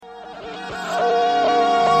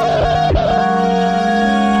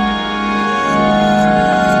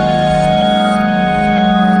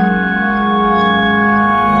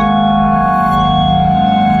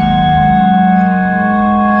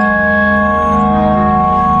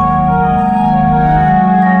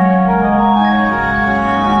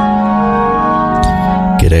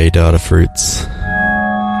G'day data fruits.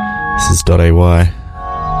 This is Dot.AY.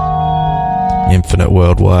 Infinite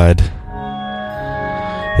Wurldwide.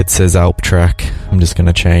 It says Alp track. I'm just going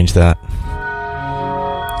to change that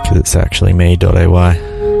because it's actually me, Dot.AY.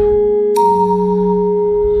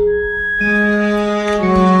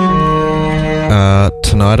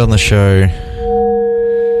 Tonight on the show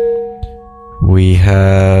we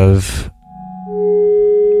have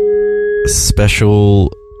a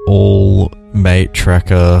special all mate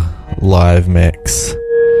tracker live mix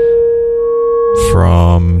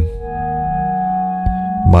from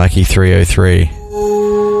Mikey 303,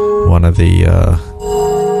 one of the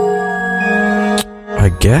I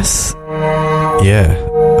guess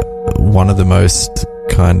one of the most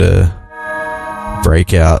kind of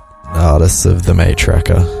breakout artists of the mate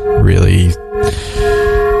tracker, really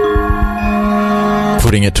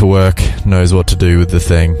putting it to work, knows what to do with the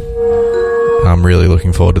thing. I'm really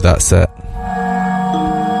looking forward to that set.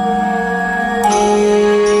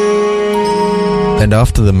 And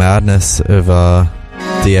after the madness of the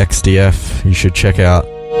XDF, you should check out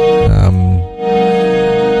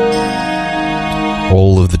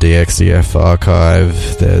all of the DXDF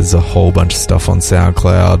archive. There's a whole bunch of stuff on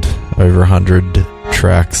SoundCloud, over 100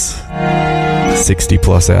 tracks, 60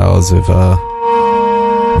 plus hours of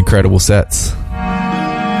incredible sets.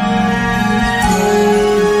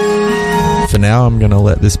 For now, I'm going to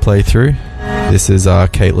let this play through. This is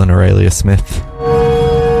Caitlin Aurelia Smith.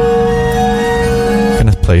 I'm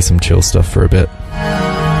going to play some chill stuff for a bit.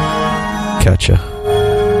 Catch ya.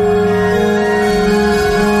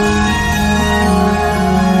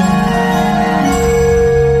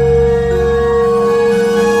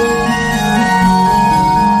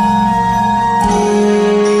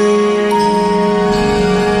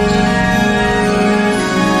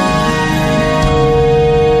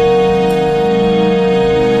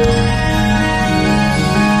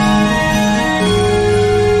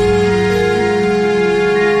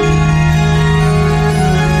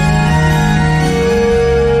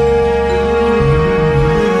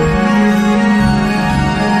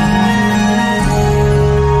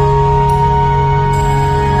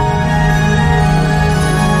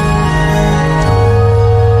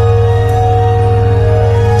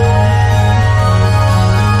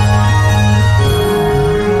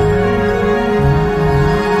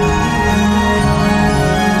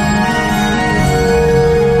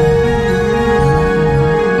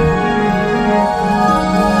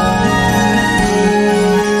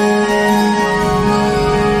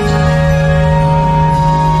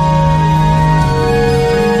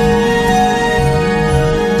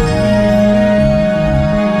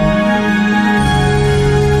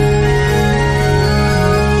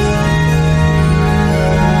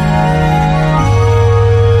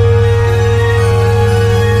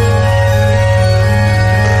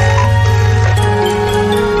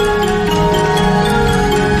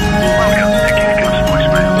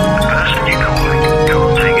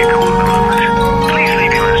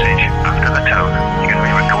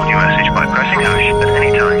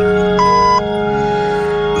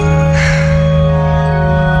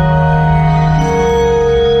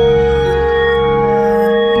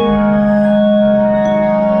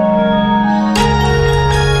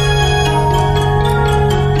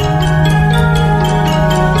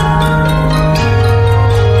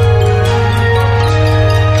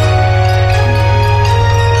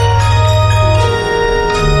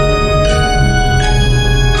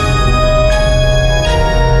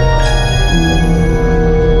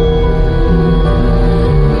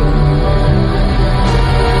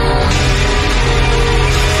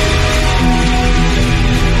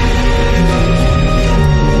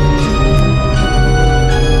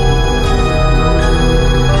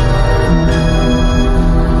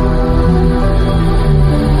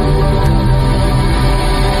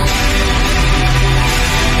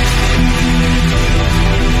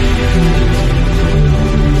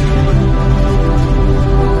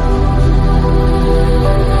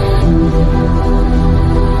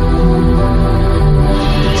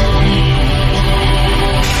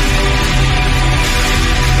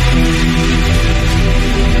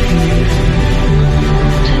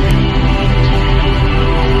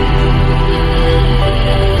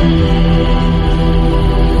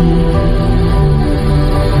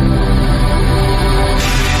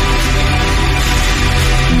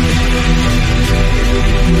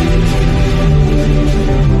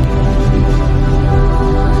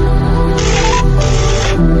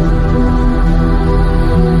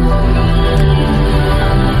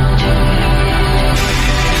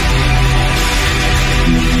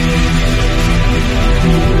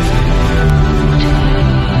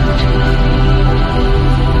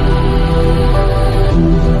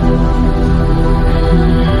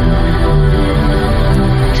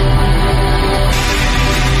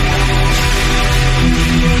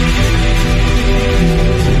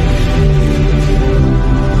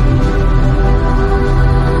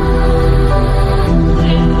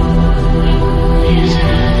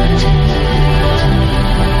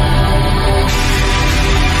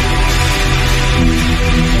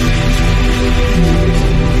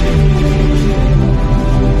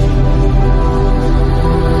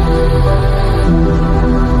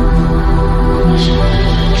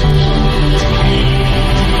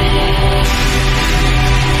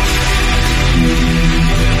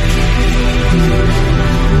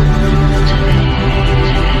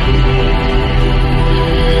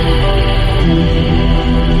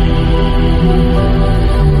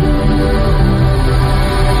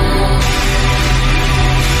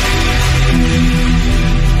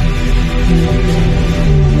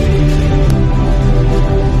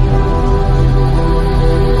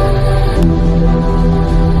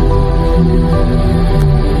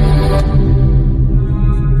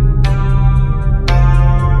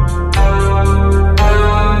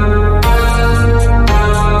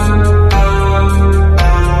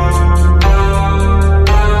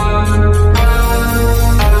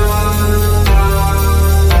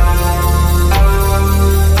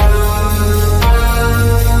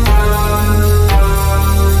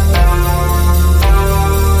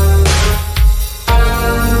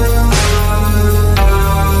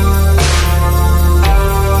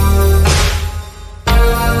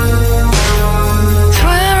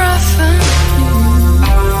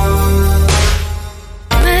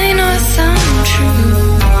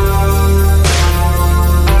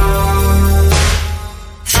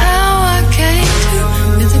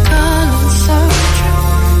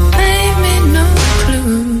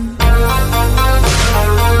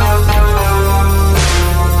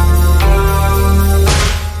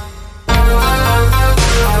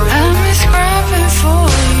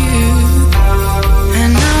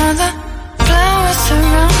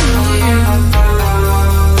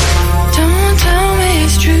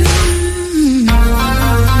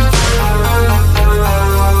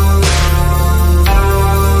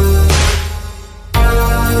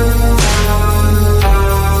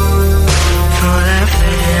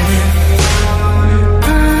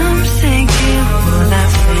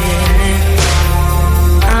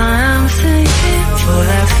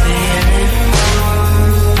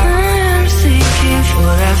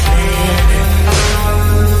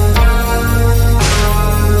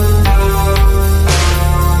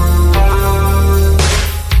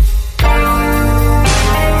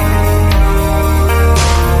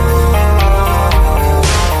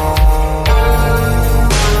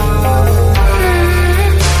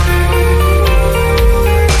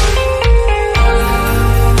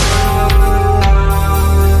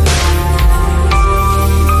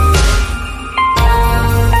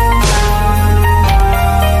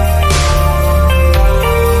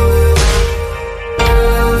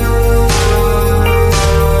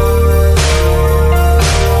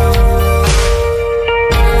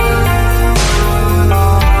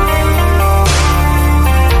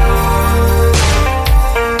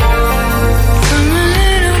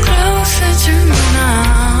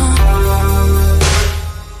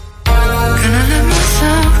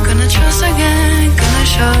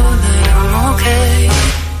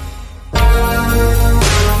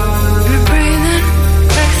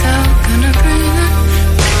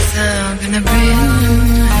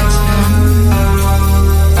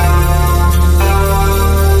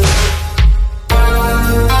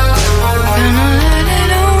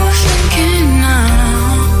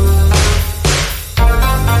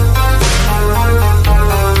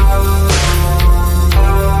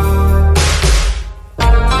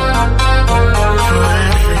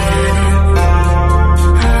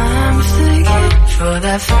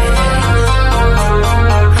 that feeling.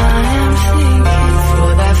 I am thinking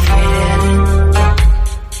for that feeling.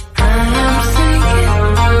 I am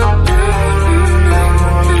thinking.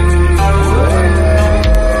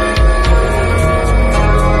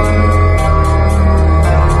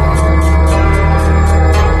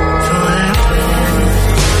 For that feeling.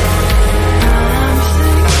 I am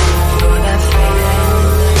thinking for that feeling.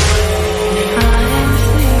 I am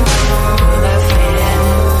thinking for that feeling.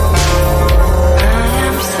 I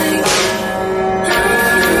am thinking.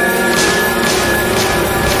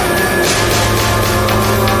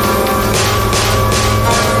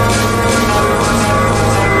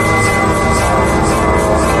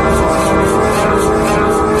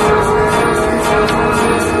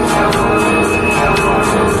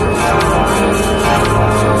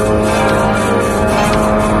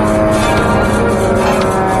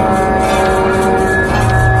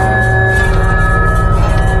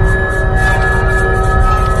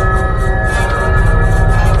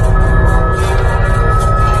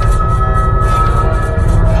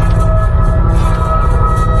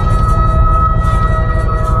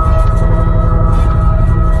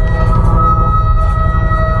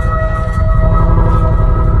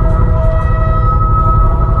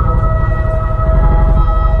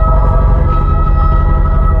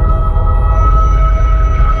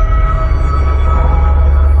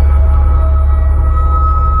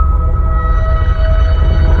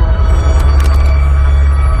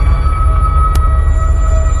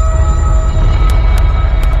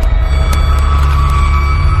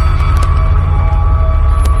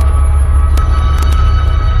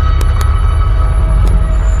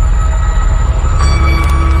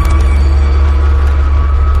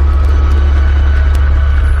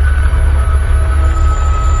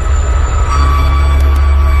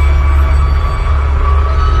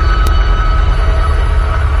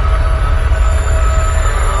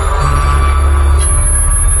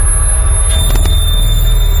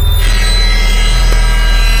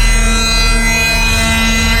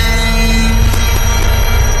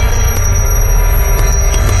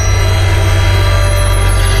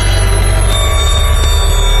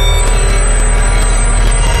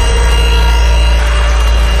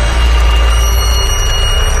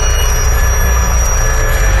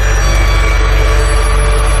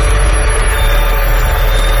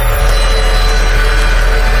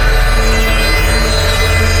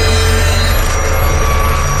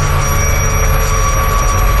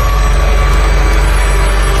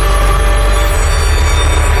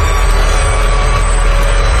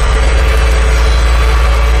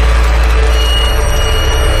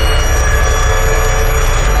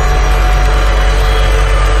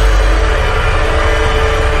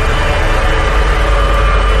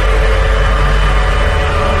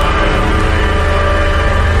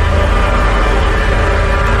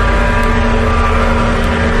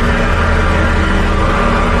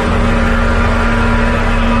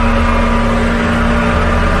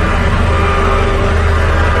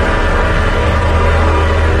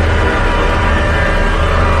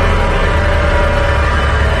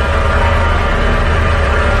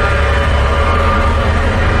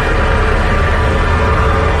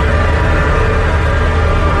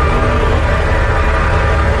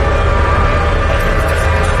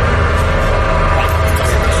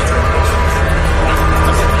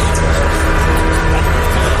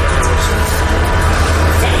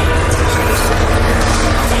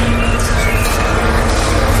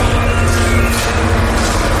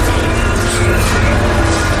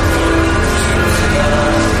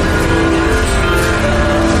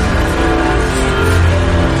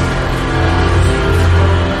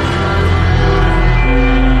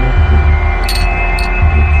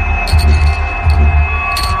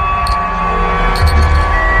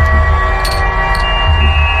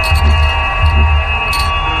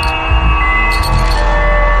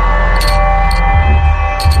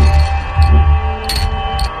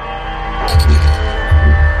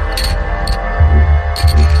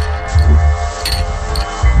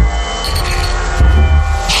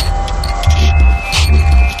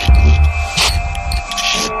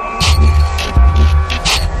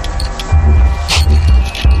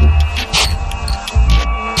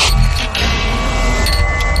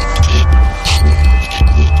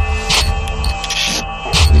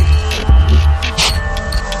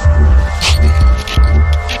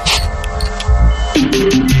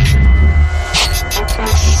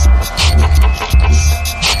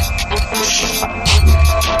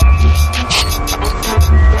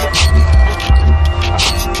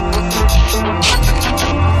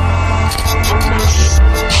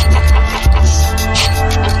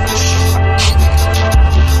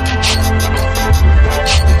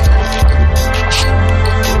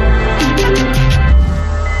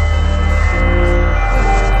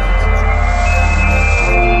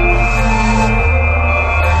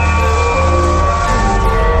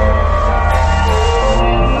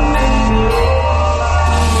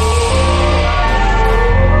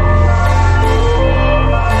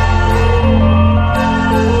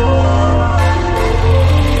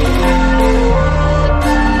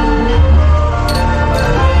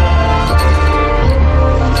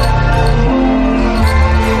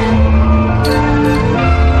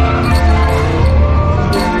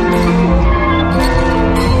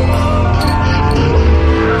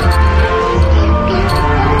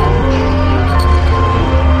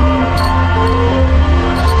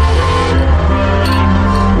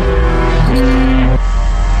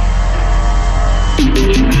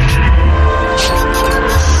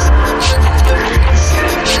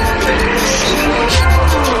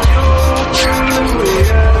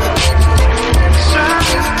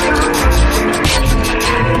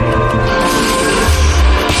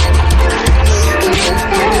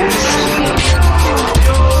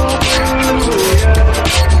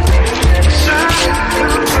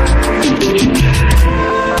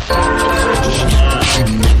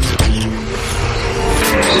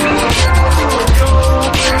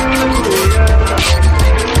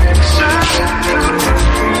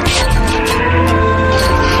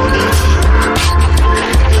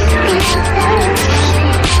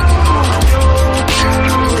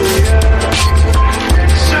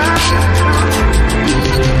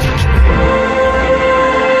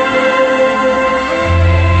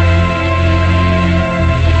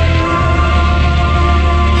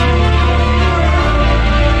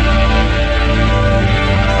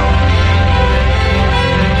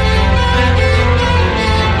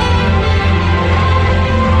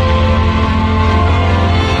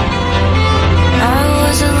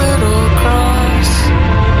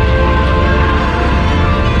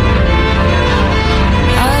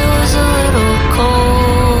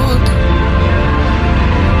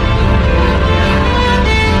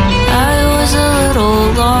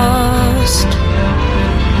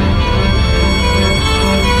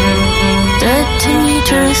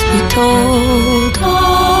 told.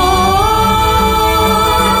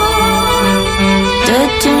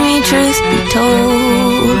 Dead to me, truth be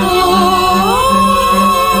told.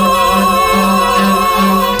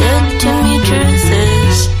 Dead to me, truth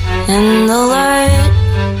is in the light.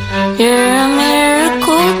 You're a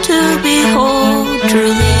miracle to behold,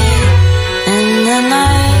 truly. In the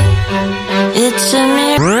night, it's a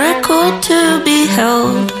miracle to be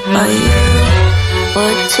held by you.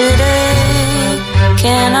 What today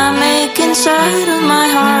can I make inside of my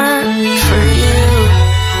heart for you?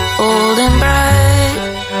 Old and bright,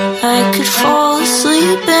 I could fall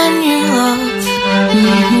asleep in your love.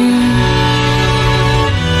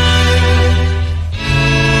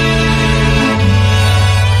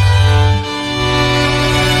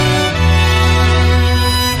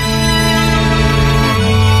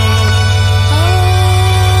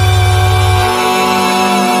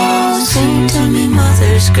 Sing to me,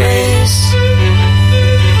 Mother's grace.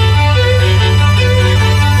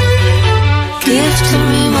 Give to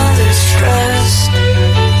me, Mother's trust.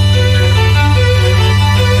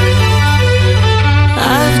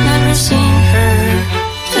 I've never seen her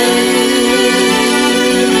face,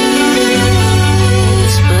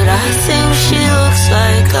 but I think she looks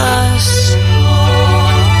like us.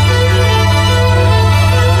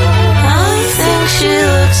 I think she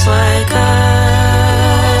looks like us.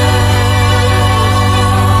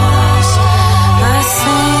 I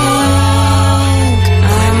think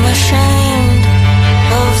I'm ashamed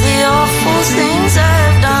of the awful things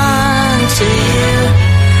I've done to you.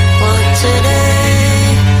 What today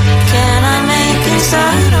can I make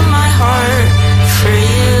inside of my heart for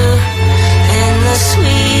you? In the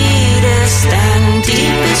sweetest and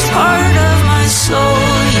deepest part of my soul,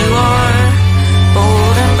 you are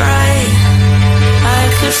bold and bright. I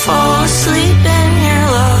could fall asleep in your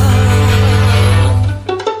love.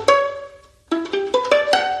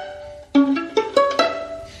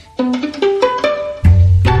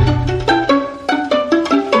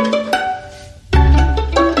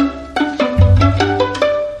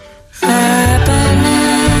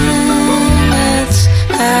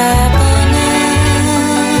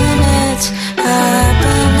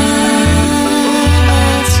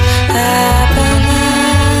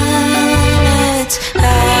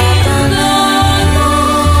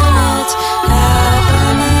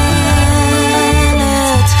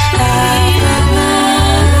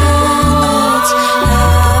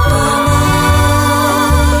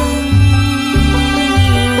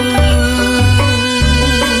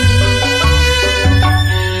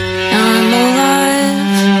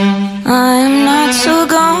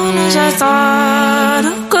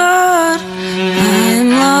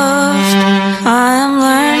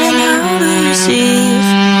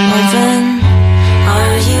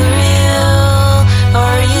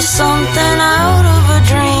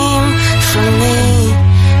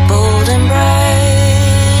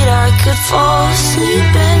 Fall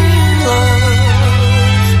asleep in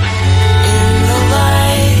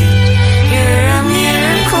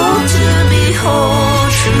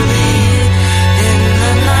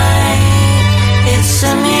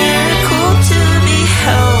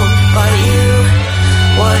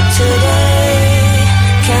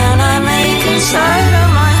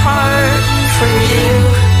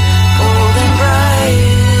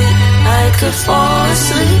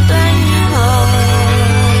your love.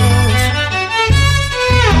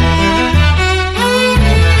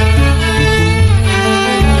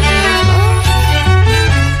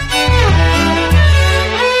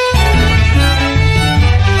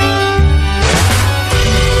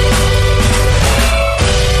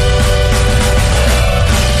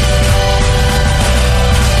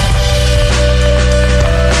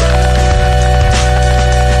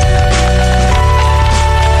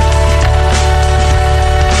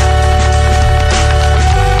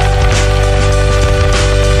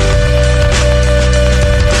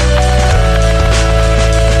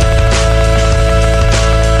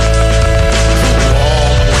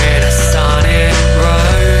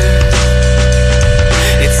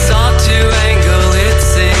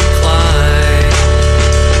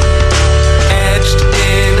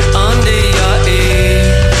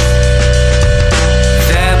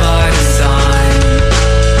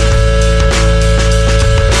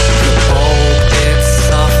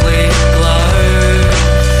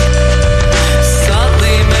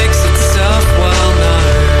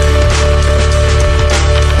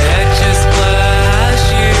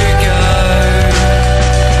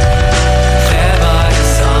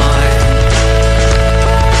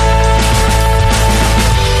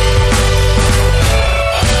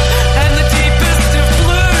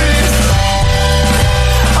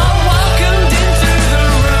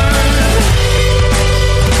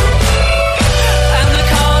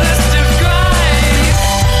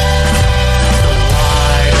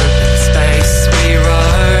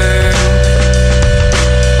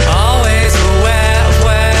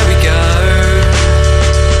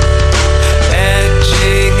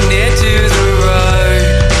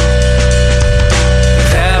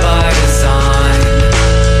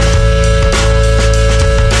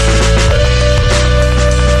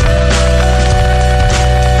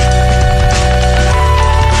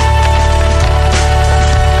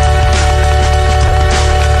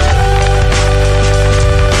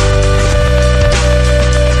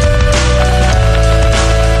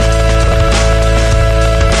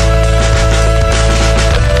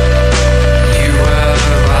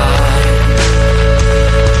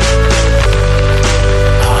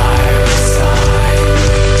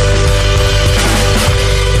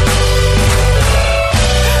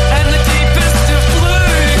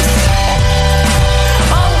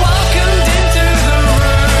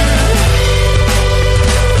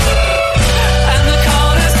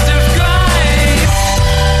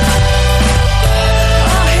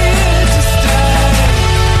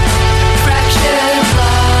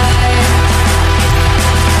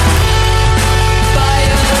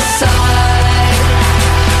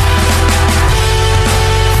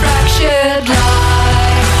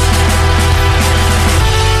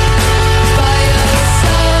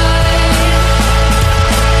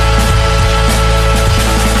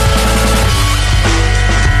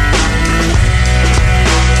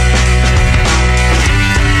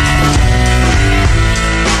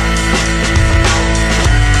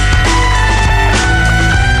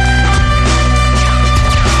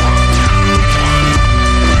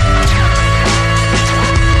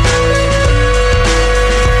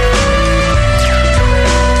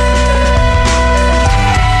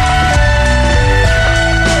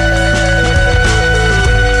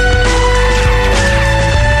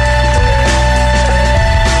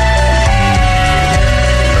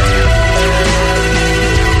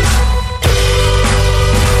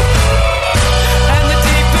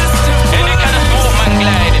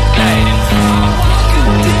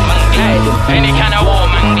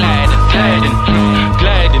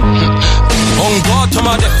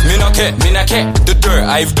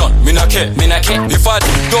 I've done, me not care. If I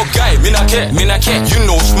do dog guy, me not care. You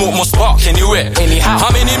know smoke must spark anywhere. Anyhow,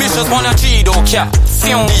 how many missions wanna cheat, don't care.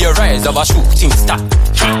 The rise of a shooting star.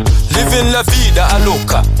 Living la vida a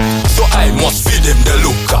loca, so I must feed them the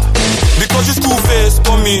loca. Because you school face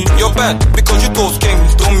don't mean you're bad. Because you toast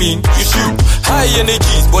kings don't mean you shoot. High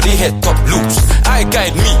energies, body head top loose. I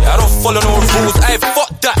guide me, I don't follow no rules. I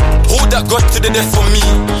fuck that, hold that God to the death for me.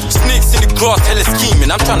 Snakes in the grass, hella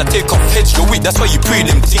scheming. I'm trying to take off heads, you're weak, that's why you pre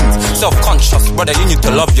them things. Self-conscious, brother, you need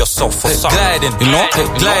to love yourself for something. Gliding, you know,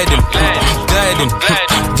 gliding.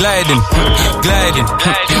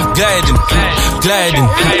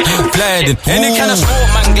 Any kind of sport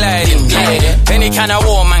man gliding. Any kind of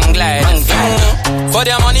war man gliding. For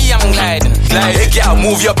their money I'm gliding. Hey girl,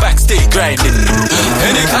 move your back, stay grinding.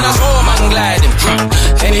 Any kind of sport man gliding.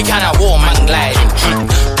 Any kind of war man gliding.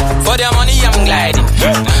 For their money I'm gliding.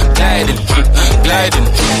 Gliding.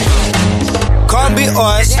 Can't be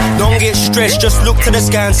us, don't get stressed, just look to the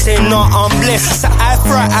sky and say, no, I'm blessed. It's an eye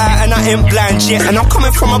for an eye and I ain't blind yet. And I'm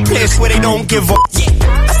coming from a place where they don't give up.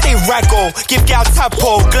 I stay raggo, give gal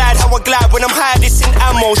tapo. Glad how I glide when I'm high, this in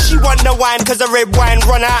ammo. She want the wine cause the red wine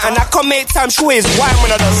run out. And I come 8 times, she ways wine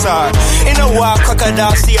when I does her. In a war,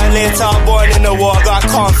 crocodile, see her later. Born in the war, got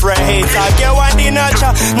calm for a hater. Get one the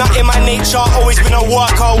nurture, not in my nature. Always been a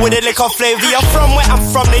walker with a liquor flavor. You're from where I'm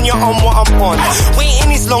from, then you're on what I'm on.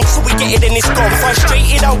 Waiting is long, so we get it in this.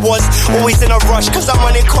 Frustrated I was, always in a rush, cause I'm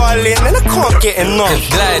on it calling and I can't get enough.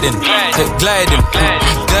 Gliding.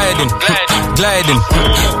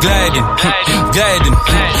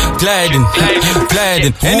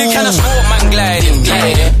 Any kind of sport man gliding.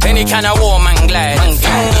 Any kind of war man gliding.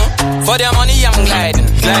 For their money I'm gliding.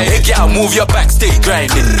 Hey girl, move your back, stay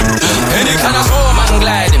grinding. Any kind of sport man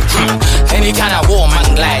gliding. Any kind of war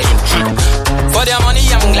man gliding. For their money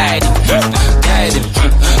I'm gliding.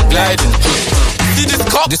 Gliding. See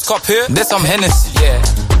this cup here? There's some Hennessy, yeah.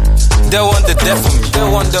 They want the death of me. They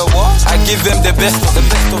want the what? I give them the best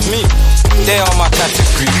of me. They are my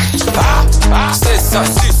category. Say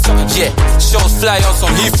something, yeah. Shows fly on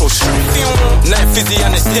some Heathrow Street. Night fizzy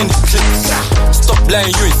and extended clips. Stop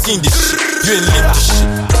lying, you ain't seen this shit. You ain't lived this shit.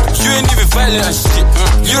 You ain't even violent and shit.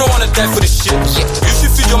 You don't wanna die for this shit. You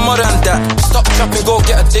should feed your mother and that. Stop trapping, go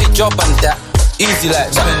get a day job and that. Easy like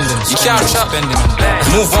that. You can't trap.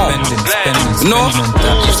 Move on. No.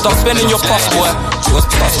 Stop spending your puff, boy.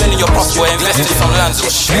 Stop spending your puff, boy. Invest in some land.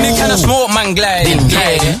 Any kind of smoke man gliding.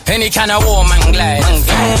 Any kind of war man gliding.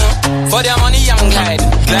 For their money I'm gliding.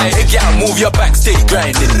 Hey girl, move your back, stay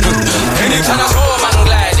grinding. Any kind of smoke man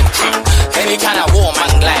gliding. Any kind of war man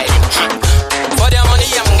gliding. For their money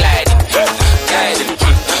I'm gliding. Gliding.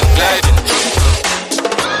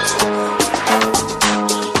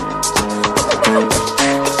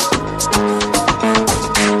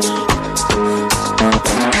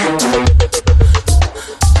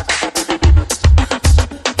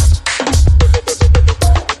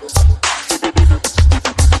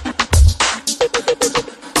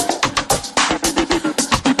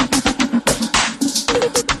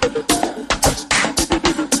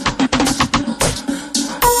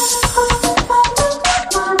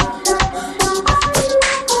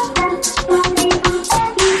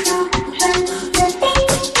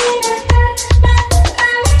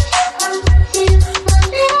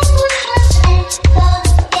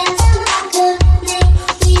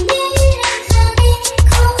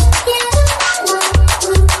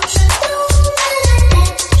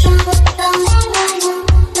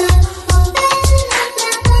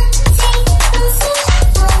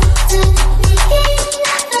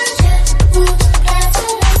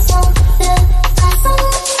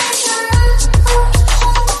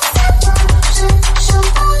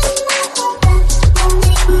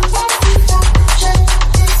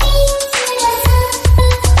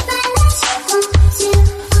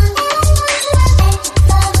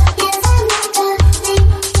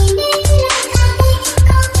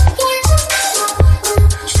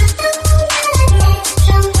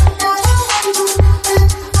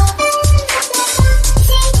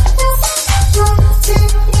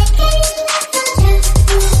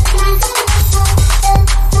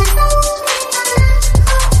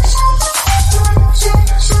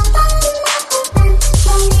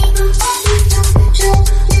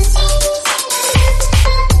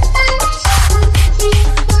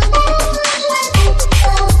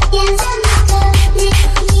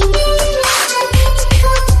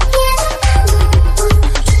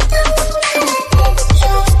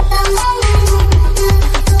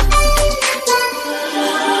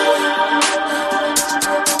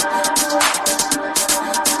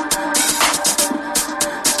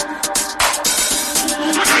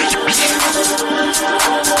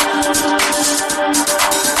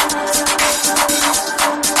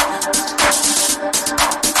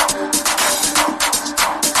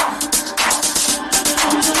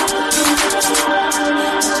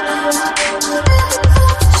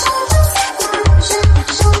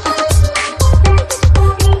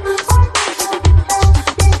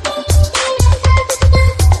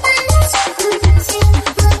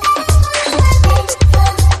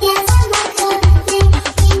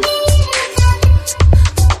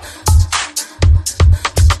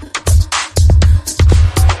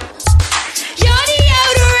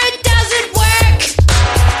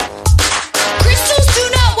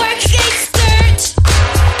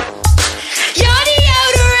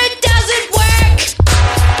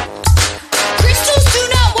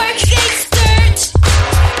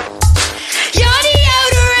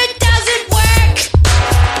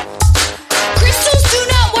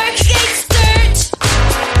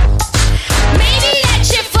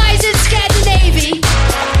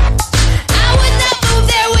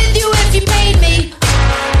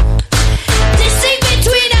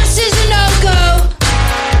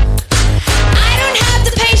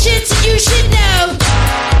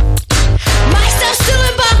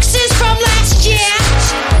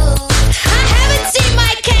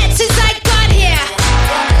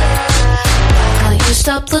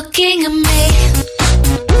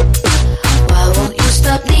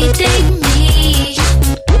 needing me.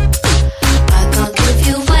 I can't give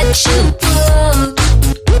you what you want,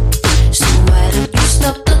 so why don't you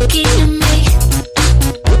stop looking at me?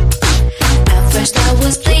 At first I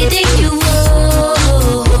was leading you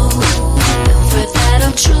on, and for that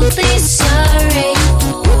I'm truly sorry,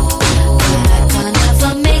 but I can't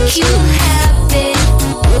ever make you happy,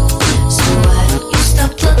 so why don't you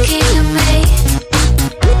stop looking at me?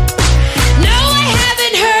 No, I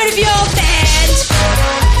haven't heard of your band.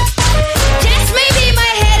 Yes, maybe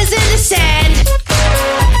my head is in the sand.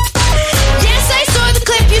 Yes, I saw the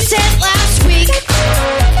clip you sent last week.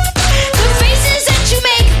 The faces that you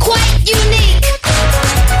make are quite unique,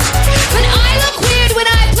 but I look weird when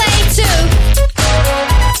I play too.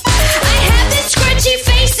 I have this scrunchy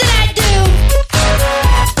face that I do.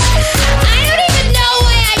 I don't even know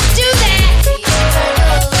why I do that.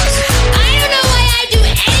 I don't know why I do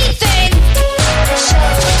anything.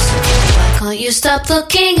 Why can't you stop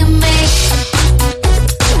looking at me?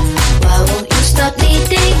 Why won't you stop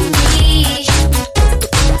needing me?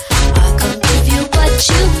 I can't give you what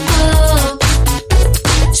you want,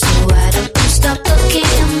 so why don't you stop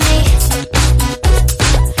looking at me?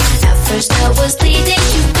 At first I was leading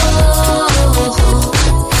you on,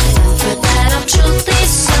 and for that I'm truly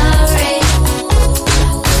sorry,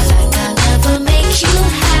 but I can't ever make you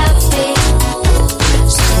happy,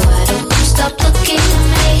 so why don't you stop looking at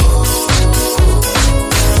me?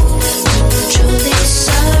 I'm truly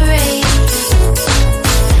sorry,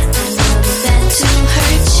 I never meant to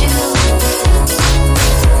hurt you.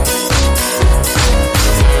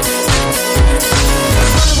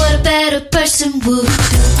 Wonder what a better person would do.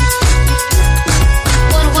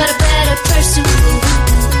 Wonder what a better person would do.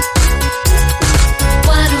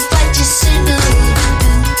 Wonder what Jacinda would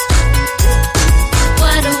do.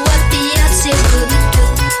 Wonder what Beyonce would do.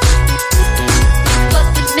 What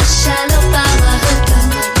would Michelle Obama have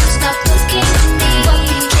done? Stop looking at me. What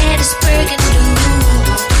would Candace Bergen do?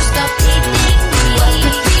 Stop hating me. What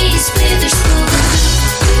would Reese Witherspoon do?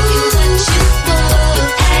 What you want,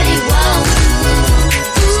 Addie won't do.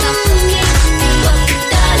 Stop looking at me. What would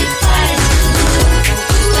Dolly Parton do?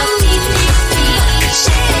 Stop hating me.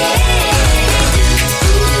 Shit.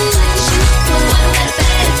 What you want, what a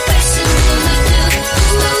better person would do.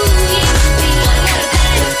 Stop looking at me. What a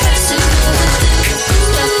better person would do.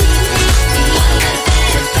 Stop hating me. What a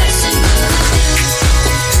better person would do.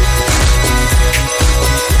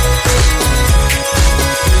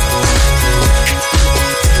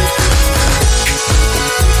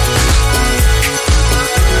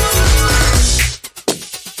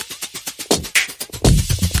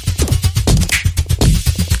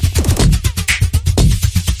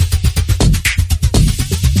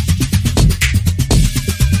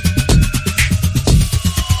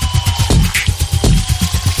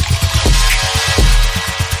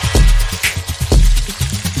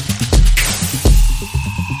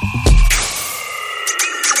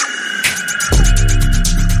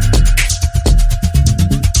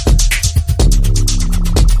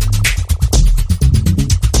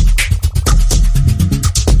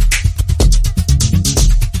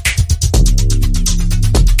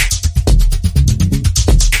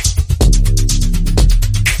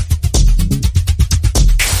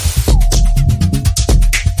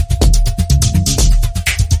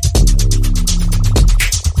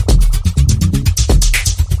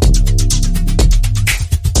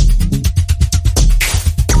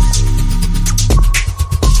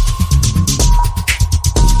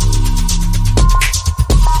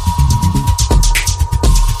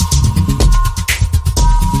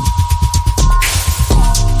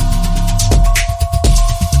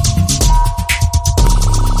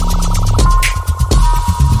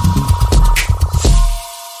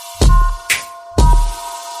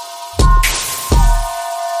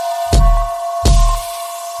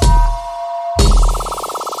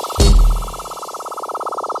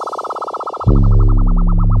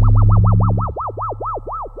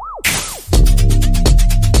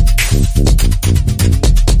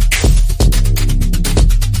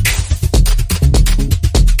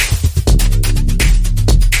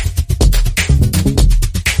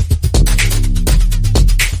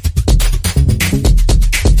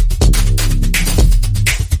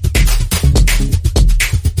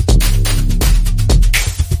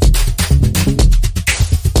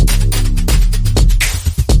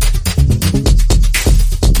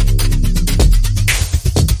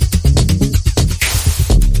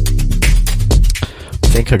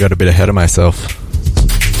 I got a bit ahead of myself.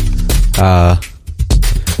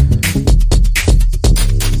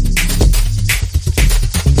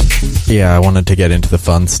 Yeah, I wanted to get into the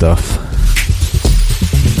fun stuff.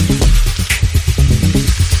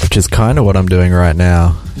 which is kind of what I'm doing right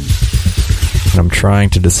now. And I'm trying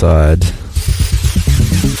to decide.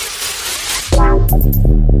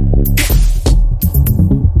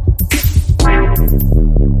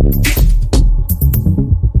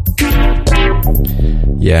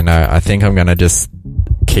 Yeah, no, I think I'm going to just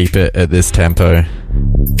keep it at this tempo.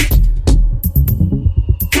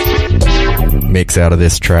 Mix out of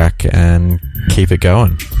this track and keep it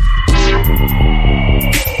going.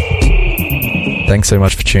 Thanks so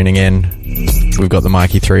much for tuning in. We've got the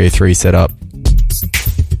Mikey 303 set up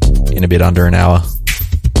in a bit under an hour.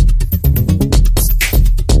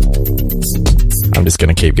 I'm just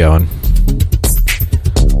going to keep going.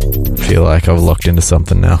 I feel like I've locked into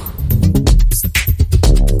something now.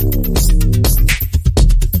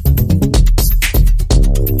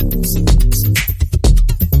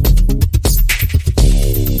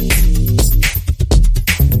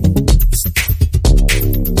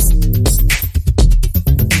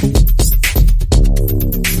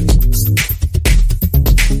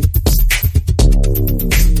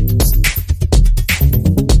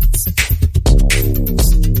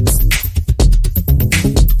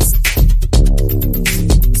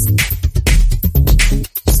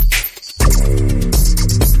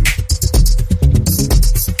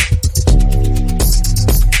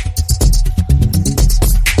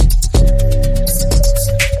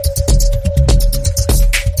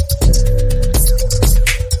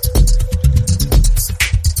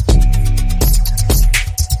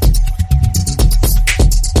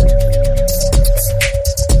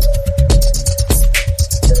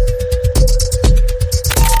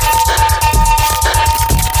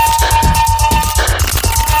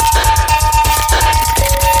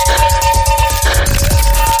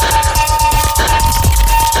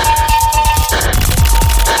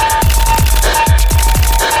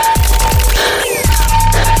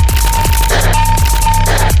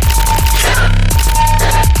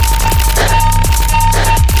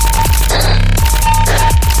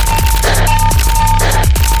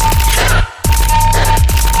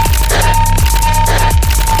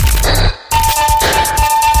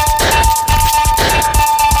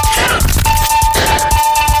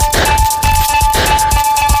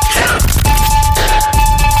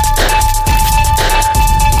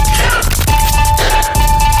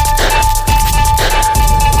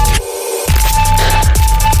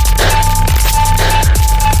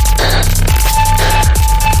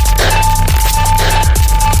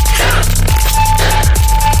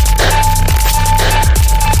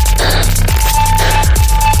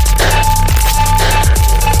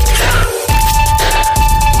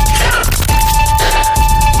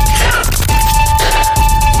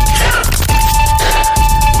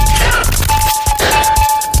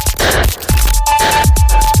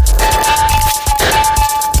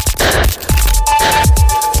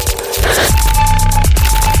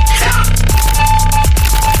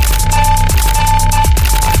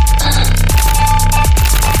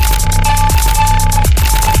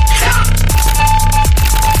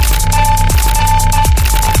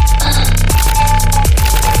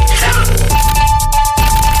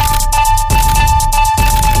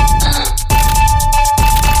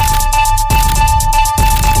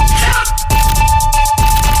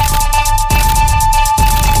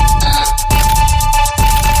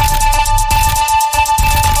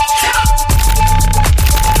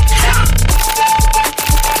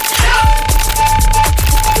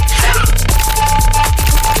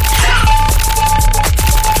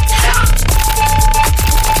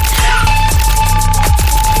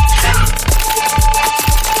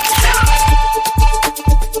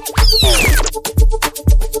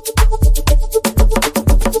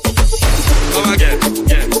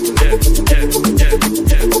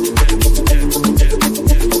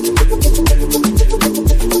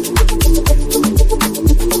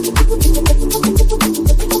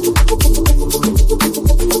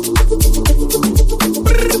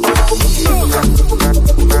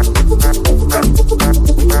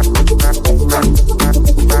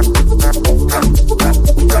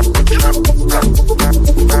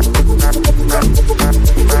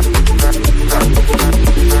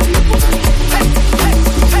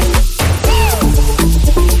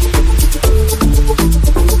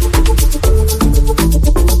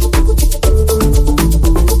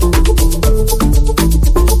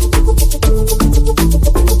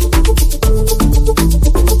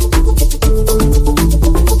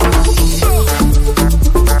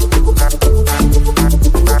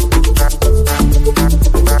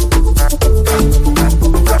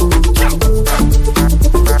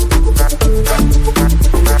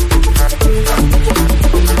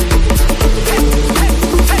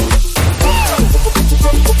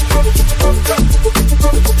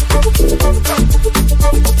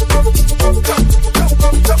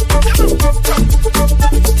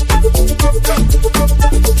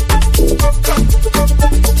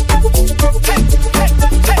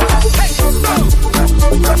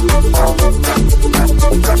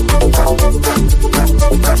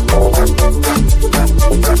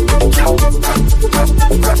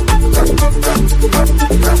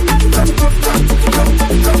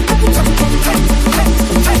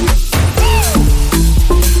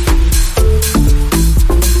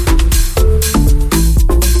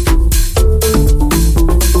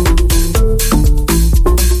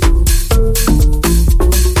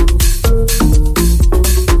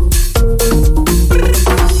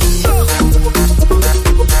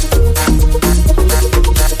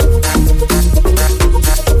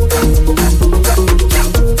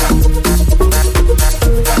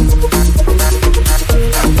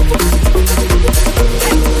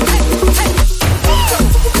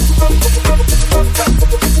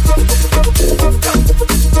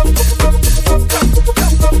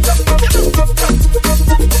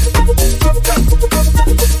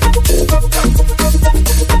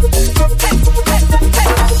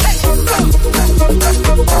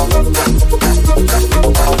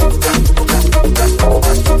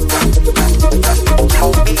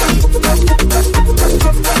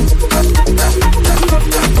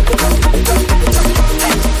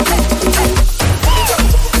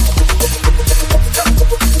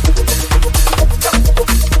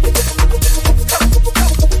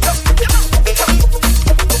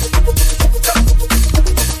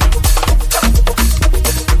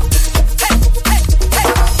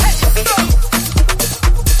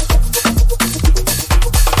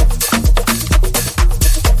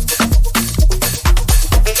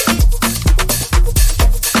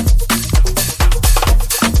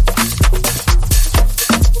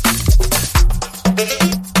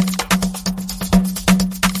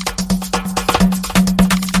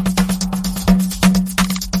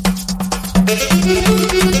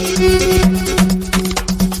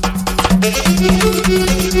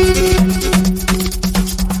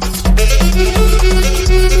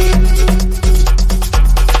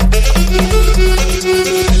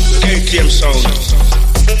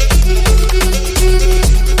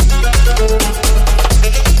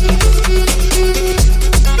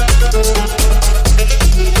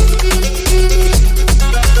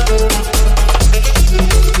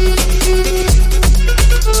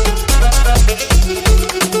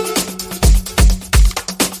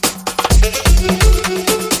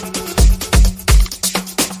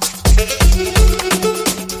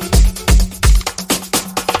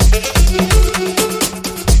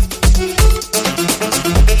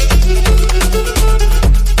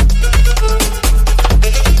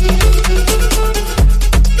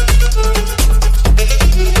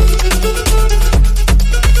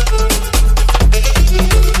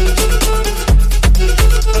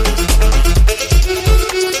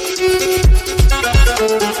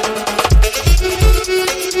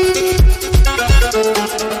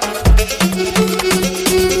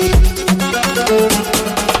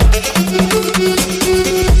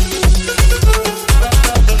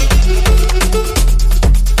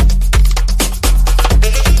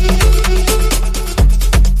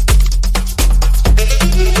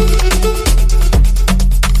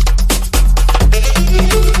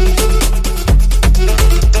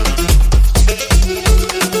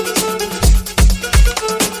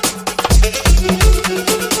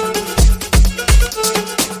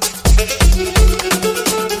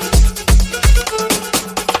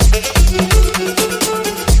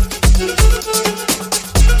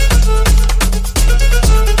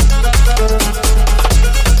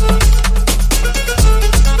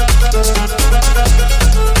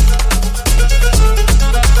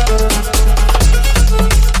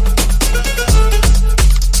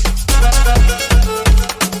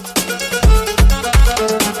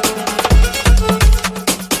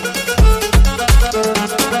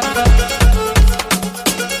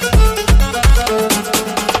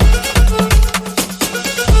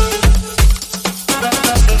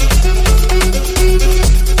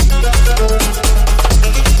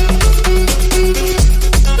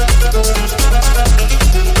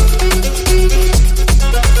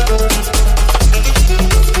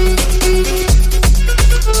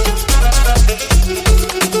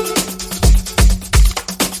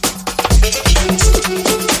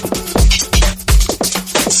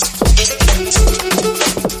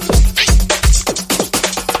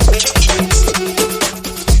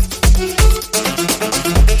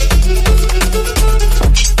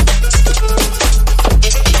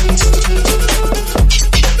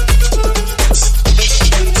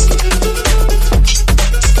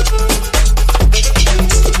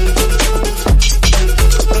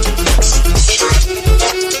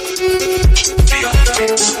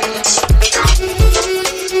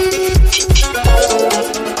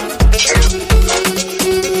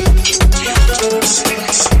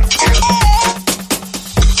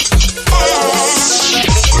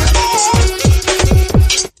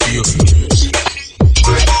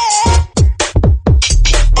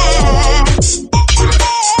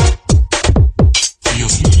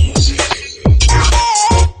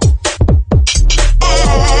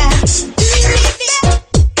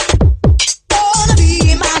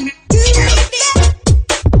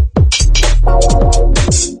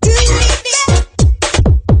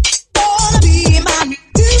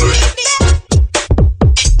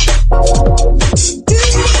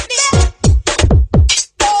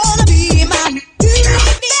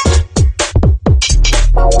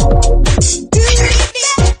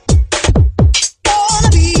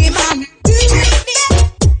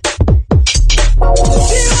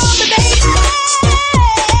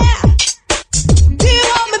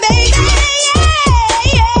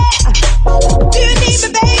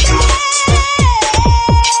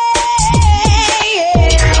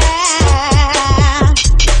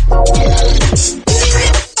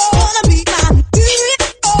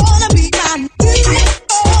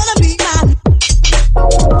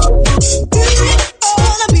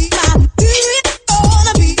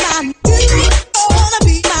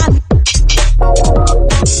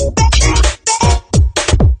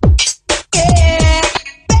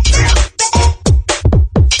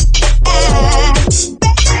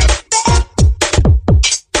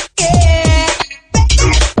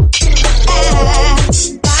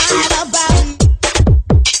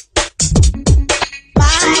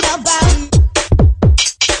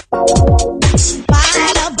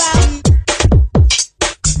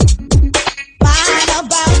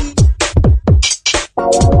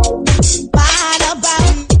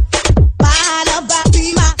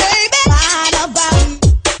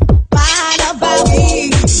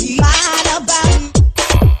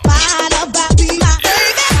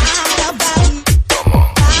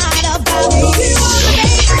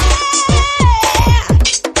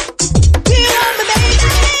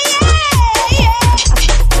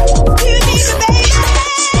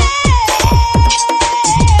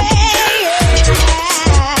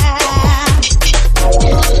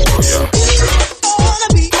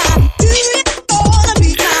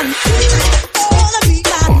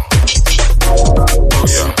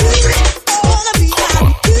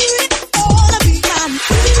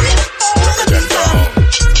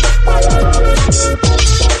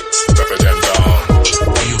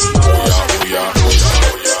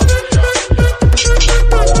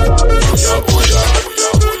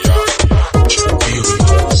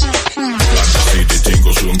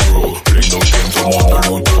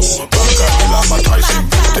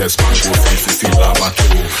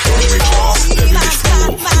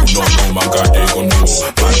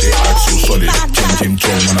 they act so solid. Changing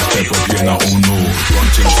tone when I step up here and I don't know. Run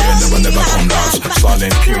things here, never come last.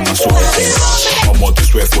 Silent king, I saw it in glass. I'm out to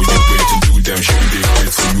swear for you, wait to do them shit. They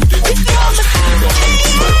wait for you, they do that. You know how to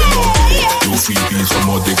like them all day. No free beats, some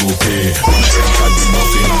more they go pay. When I enter, do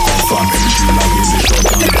nothing, I confirm. Energy like in the shut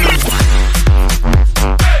down.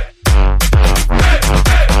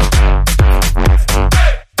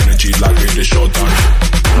 Like with the showdown,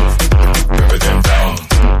 pepper them down,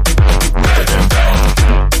 pepper them down,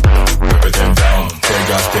 pepper them down.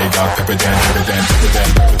 Take out, pepper them, pepper them, pepper them,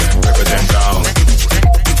 pepper them down,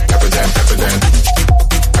 pepper them, pepper them,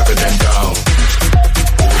 pepper them down.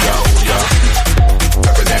 Oh yeah,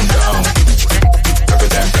 pepper them down, pepper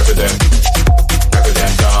them, pepper them, pepper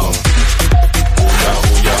them down. Oh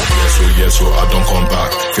yeah, yes, so I don't come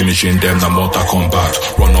back. Finishing them, na Mortal Kombat.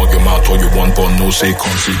 Run all your mouth all you want, but no say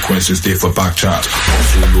consequences, they for back chat. I'm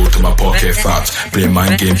so low to my pocket fat. Play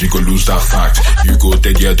mind games, you go lose that fact. You go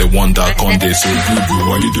dead, yeah, the one that come, they say, you,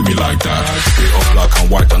 why you do me like that? Straight up black and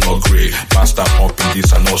white and not grey. Master up in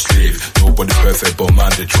this and no slave. Nobody perfect, but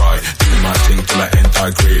man, they try. Do my thing till I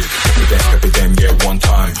enter grave. Pepper them, yeah, one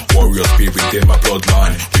time. Warrior spirit, they my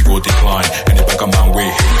bloodline. We go decline. Any back of man way,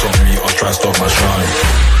 hate on me, or try stop my shine.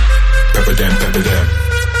 Pepper them, pepper them.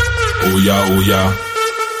 Oh yeah.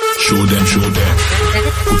 Show them. Who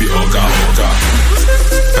be Oga.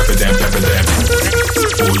 Pepper them.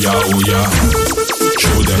 Oh yeah.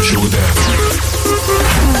 Show them.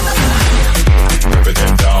 Pepper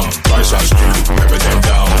them down. Rice and stew. Pepper them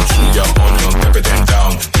down. Suya, onion. Pepper them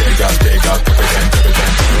down. Take out. Pepper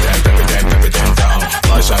them down.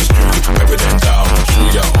 Rice and stew. Pepper them down.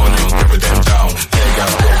 Suya, onion. Pepper them down. Take out.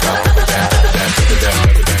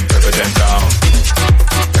 Pepper them down.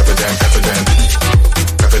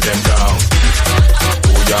 Pepper them down.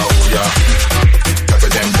 Oh yeah. Pepper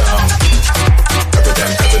them down. Pepper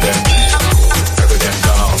them down. Oh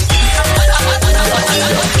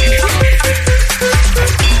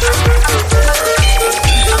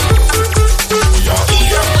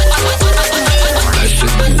yeah. Ese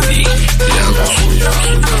booty le hago suya.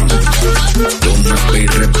 Toma y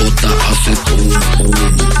rebota, hace boom.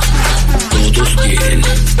 Todos quieren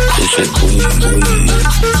ese boom.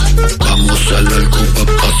 Vamos al alcoba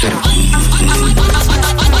pa' hacer boom.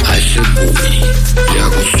 A ese booty le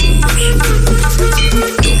hago zoom.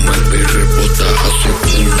 Toma y rebota, hace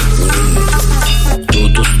boom.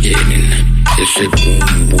 Todos quieren ese boom.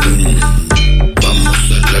 Vamos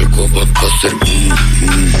al alcoba pa' hacer boom.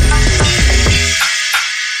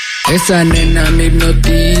 Esa nena me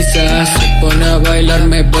hipnotiza, se pone a bailar,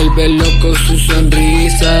 me vuelve loco su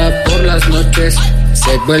sonrisa. Por las noches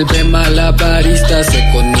se vuelve malabarista, hace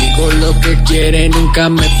conmigo lo que quiere, nunca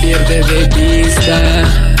me pierde de vista.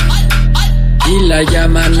 Y la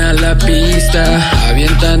llaman a la pista,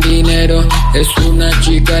 avientan dinero, es una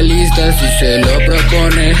chica lista. Si se lo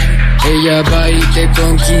propone, ella va y te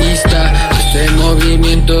conquista. Este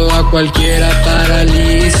movimiento a cualquiera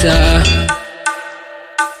paraliza.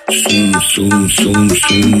 Zoom. Boom.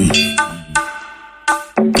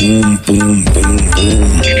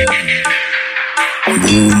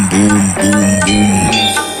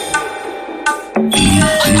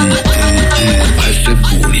 A ese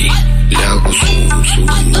booty le hago zoom.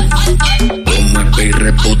 Toma y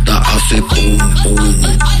rebota, hace boom.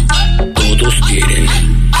 Todos quieren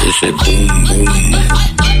ese boom.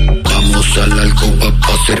 Vamos a la alcoba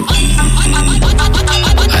pa' hacer boom.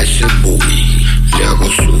 A ese booty le hago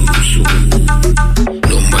zoom.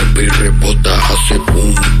 Lo mueve y rebota, hace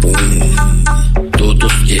boom.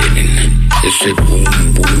 Todos quieren ese boom.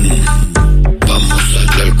 Vamos a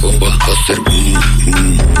la alcoba a hacer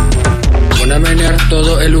boom. Pon a menear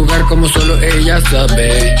todo el lugar como solo ella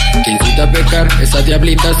sabe. Te incita a pecar, esa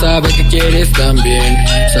diablita sabe que quieres también.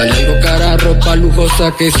 Sale algo cara, ropa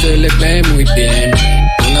lujosa que se le ve muy bien.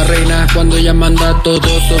 Una reina cuando ella manda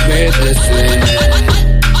todos obedecen.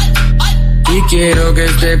 Y quiero que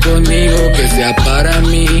esté conmigo, que sea para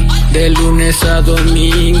mí, de lunes a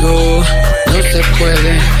domingo. No se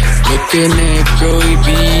puede, lo tiene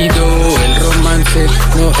prohibido. El romance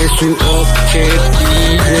no es su objetivo.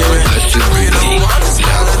 Ese booty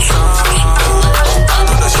le hago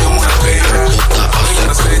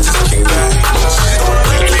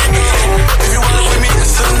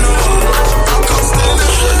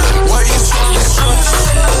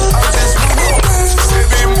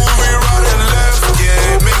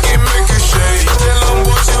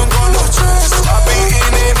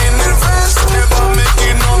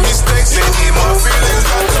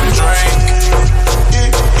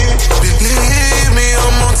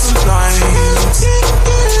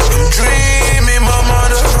Dreaming my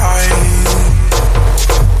mother right.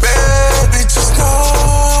 Baby, just know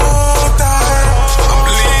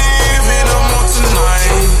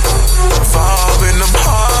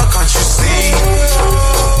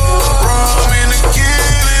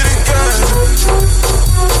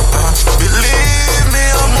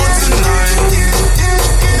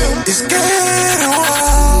just get it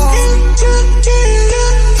wild.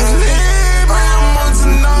 Believe me, I'm on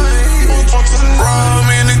tonight. I'm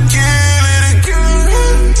in to kill it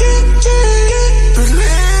again.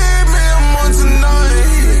 Believe me, I'm on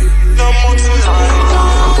tonight. I'm on tonight.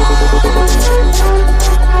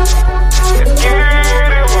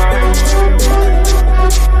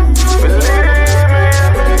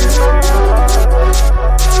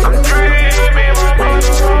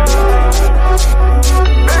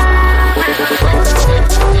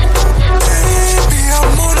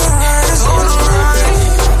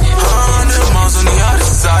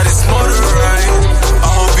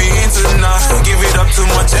 Too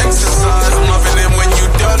much exercise, I'm loving it when you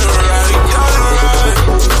done right.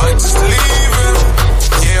 But just leave it,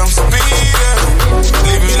 yeah, I'm speeding.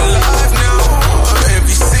 Living life now,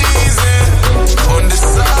 every season. On the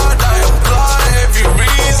side, I apply every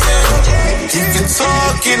reason. If you're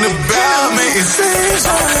talking about me, it's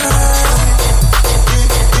easy.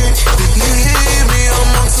 Believe me,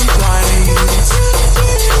 I'm on tonight.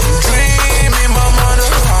 I'm dreaming, my mind is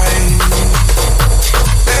right.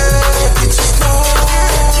 Baby, just know.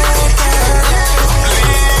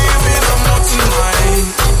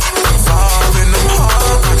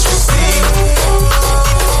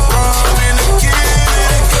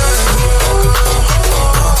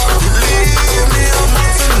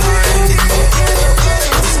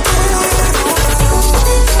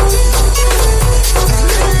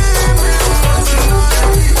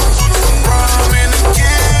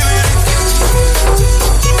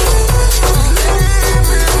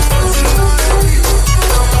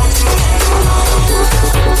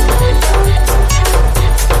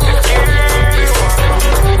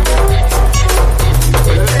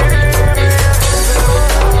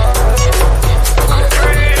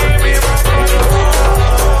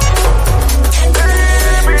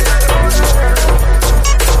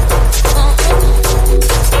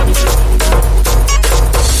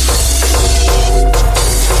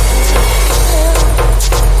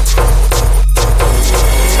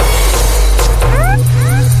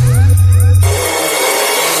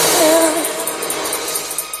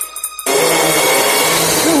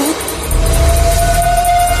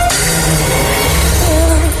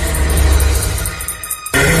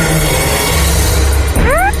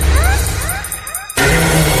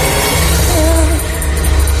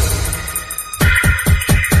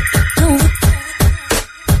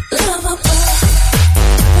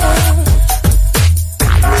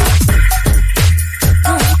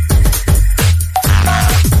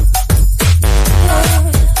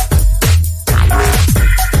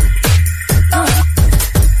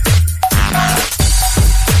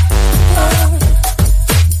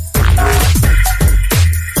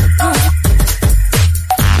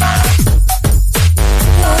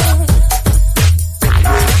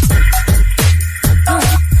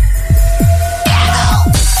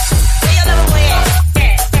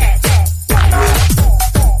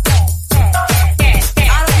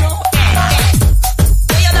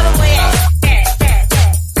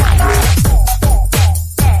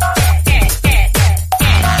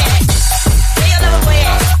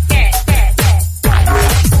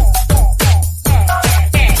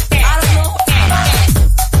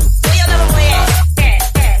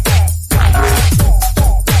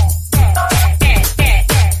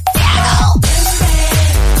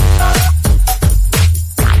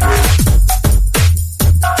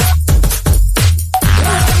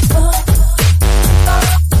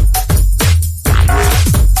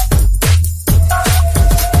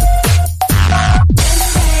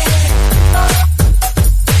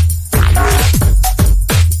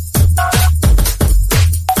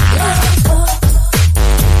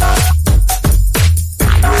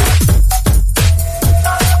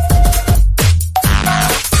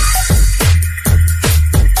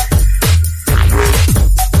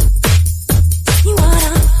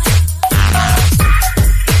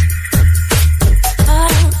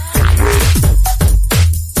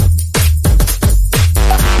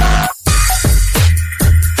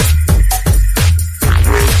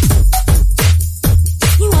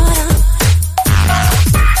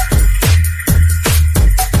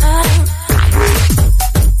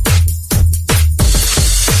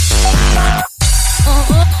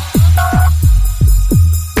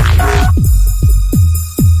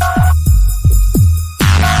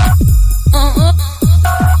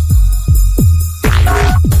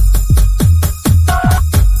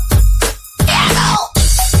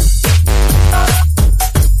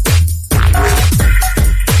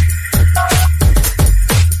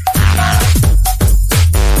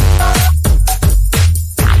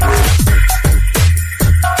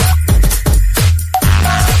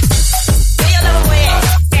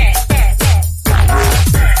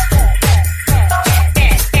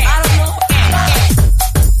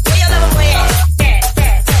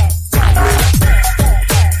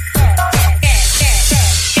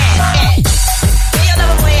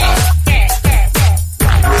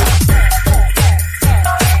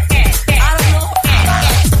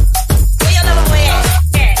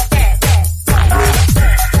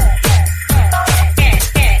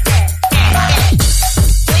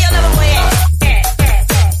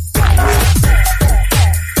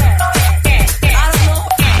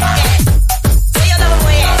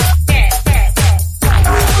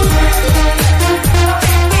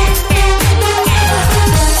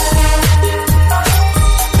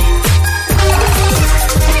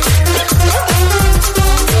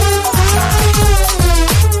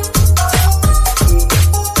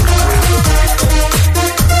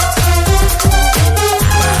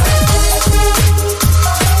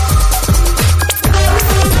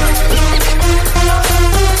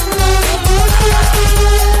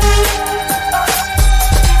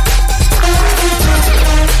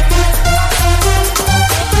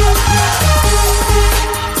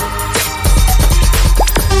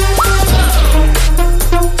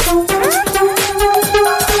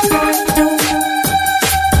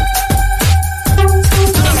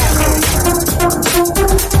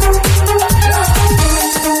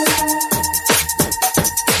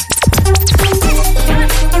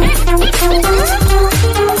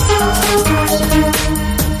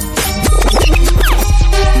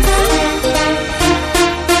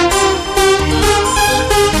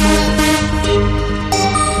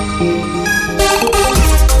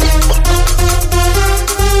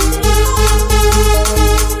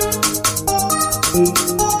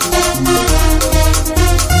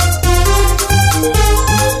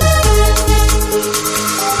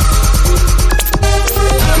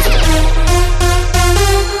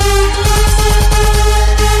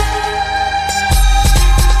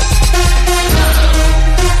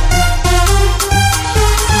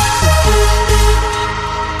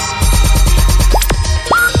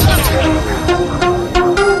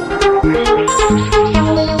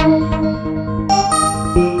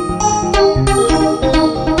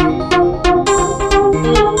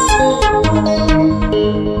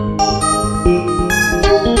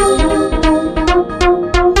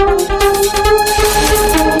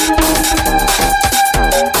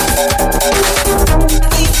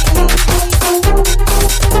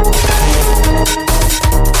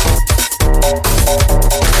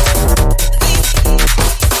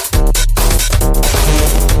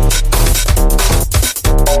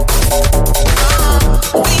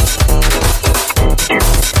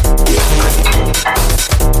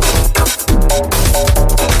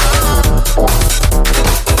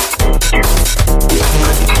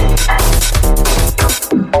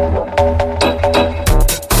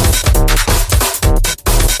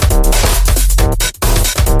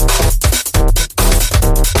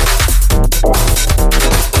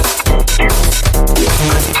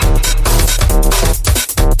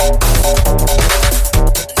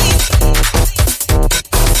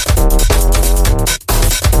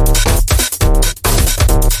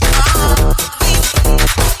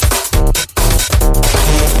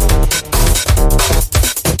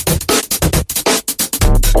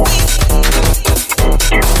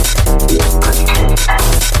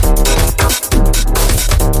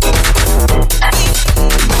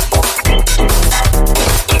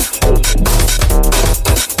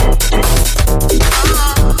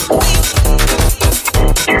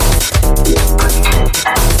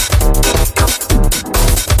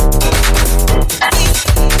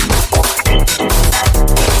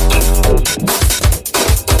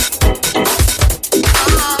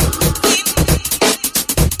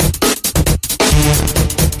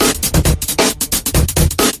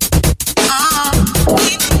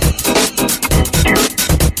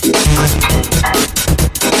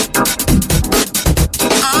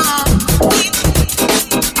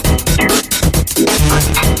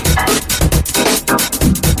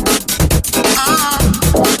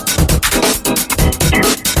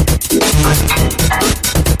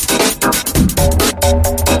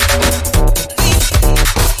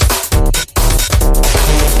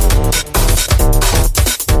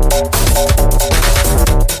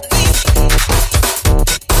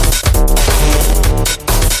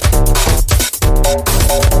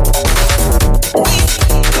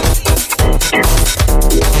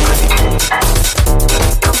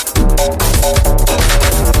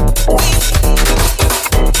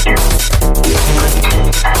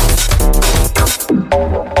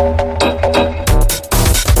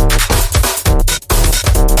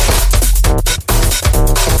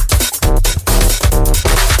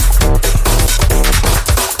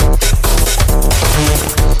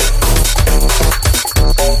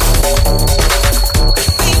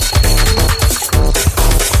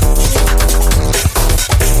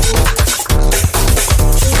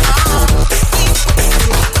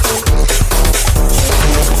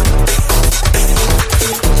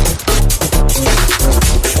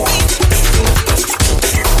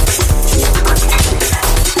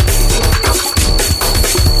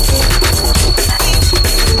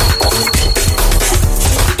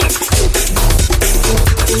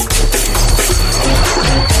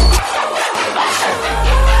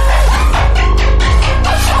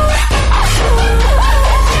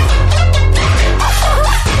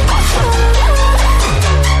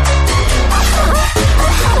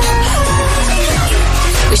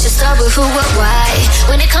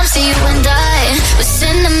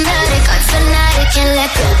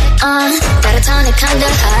 good. Got a tonic kinda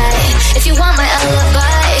high. If you want my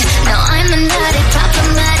alibi, now I'm an addict,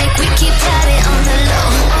 problematic. We keep at it on the low.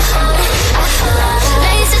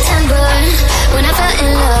 Late September, when I fell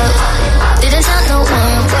in love, didn't tell no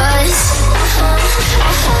one was.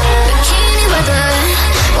 Bikini weather,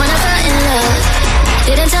 when I fell in love,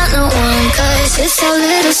 didn't tell no one, cause it's our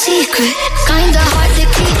little secret, kinda hard to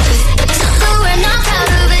keep it. Something we're not proud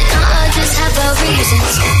of it, just have our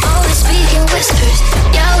reasons. Always speaking whispers,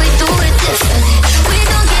 yeah, we do it differently. We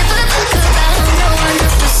don't give a fuck about how no one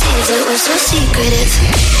else perceives it. We're so secretive.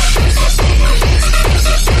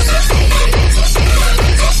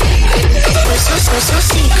 We're so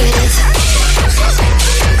secretive.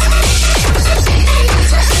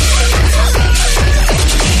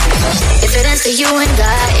 If it ends for you and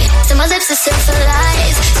I, so my lips are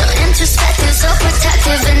syphilized. So introspective, so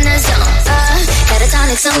protective in the zone. Had a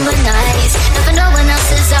tonic summer nights, never no one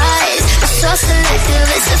else's eyes. We're so selective,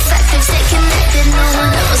 it's effective, stay connected, no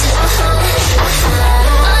one knows.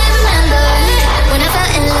 I remember when I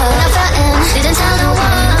fell in love, didn't tell no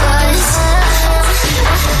one was.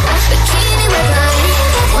 Bikini weather,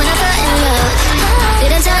 when I fell in love,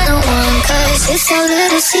 didn't tell no one, cause it's our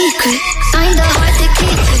little secret, kinda hard to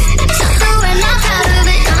keep it. Something we're not proud of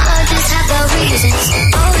it, just have our reasons.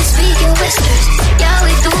 Always speaking whispers, yeah,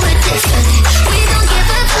 we do it differently. We don't give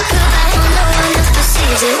a fuck about how no one else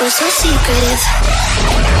perceives it. We're so secretive.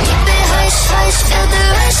 Keep it hush, hush, feel the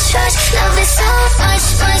rush, rush. Love it so much,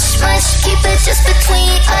 much, much. Keep it just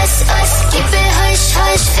between us, us. Keep it hush,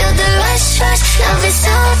 hush, feel the rush, rush. Love it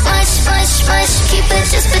so much, much, much. Keep it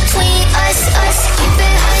just between us, us. Keep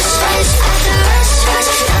it hush, hush, feel the rush, rush.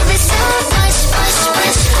 Love it so much, much,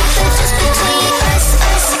 much. Keep it just between us,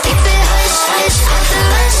 us. Keep it hush, hush, feel the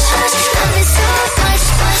rush, rush. Love it so much,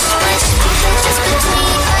 much, much. Keep it just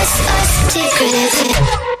between us, us. Secretive.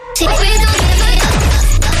 We don't give a fuck.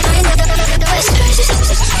 Whispers.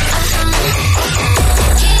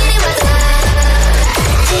 Bikini weather.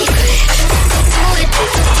 Secret. Do it,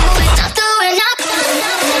 not do it, not.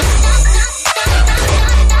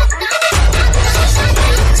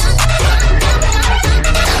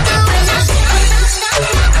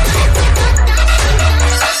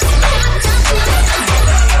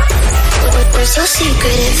 We're so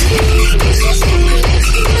secretive.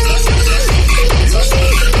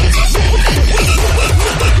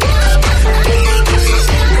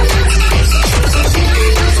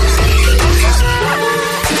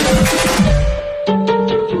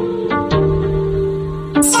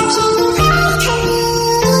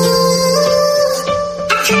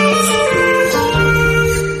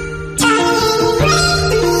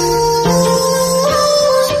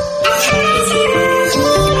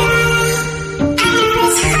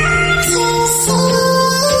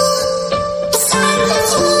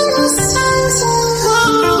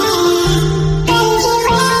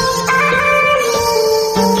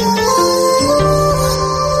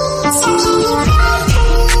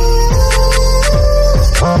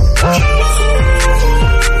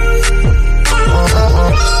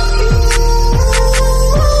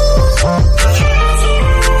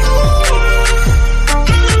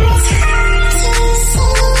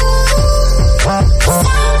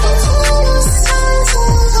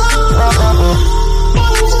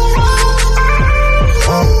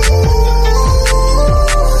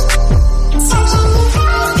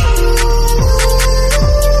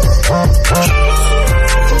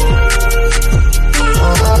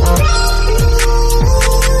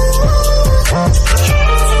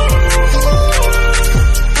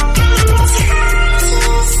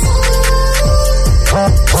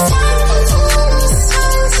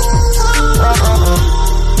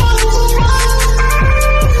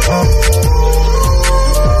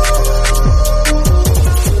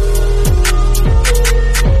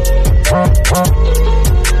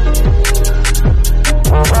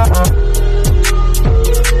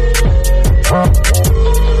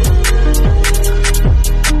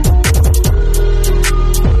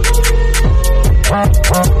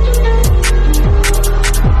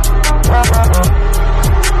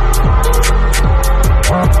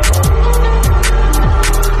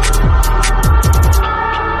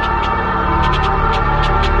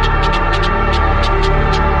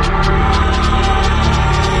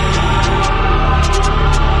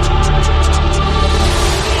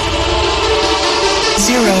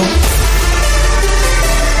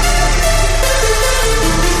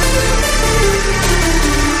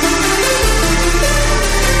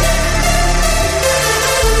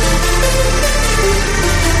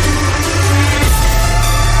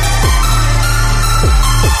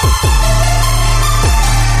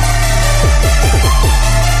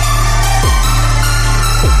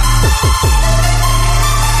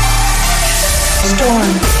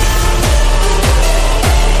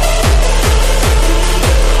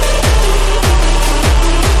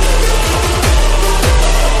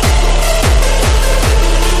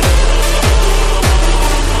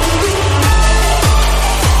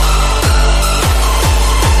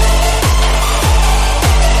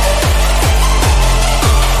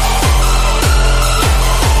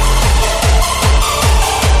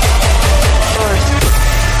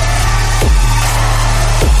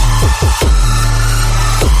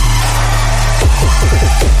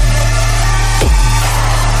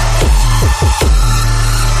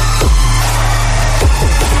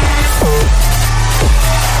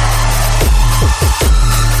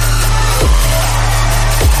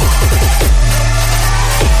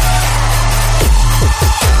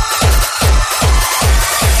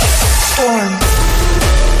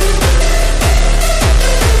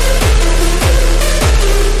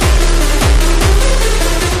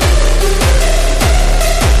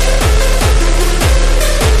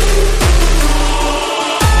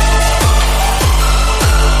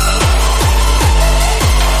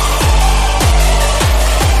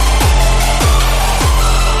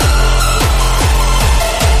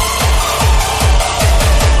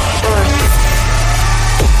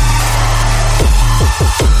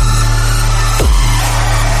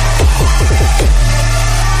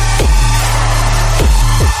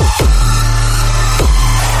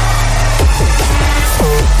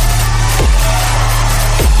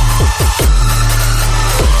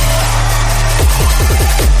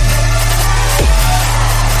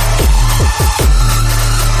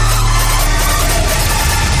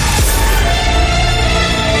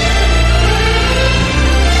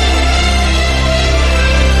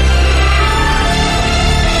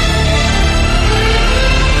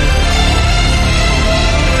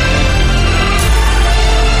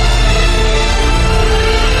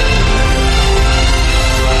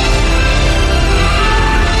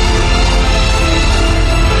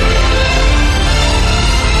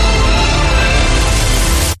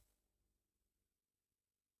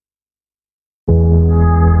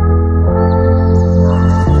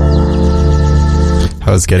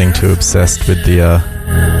 I was getting too obsessed with the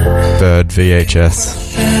Bird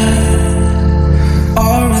VHS.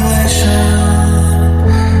 Our relation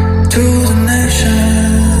to the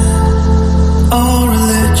nation, our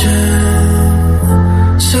religion.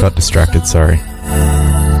 Got distracted, sorry.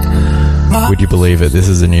 Would you believe it? This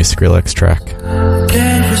is a new Skrillex track.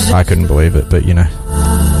 I couldn't believe it, but you know.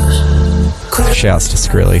 Shouts to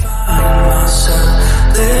Skrilly.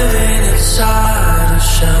 Living inside a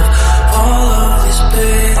shell. All of these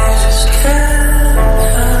pages can't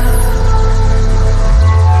help.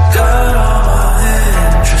 Got all my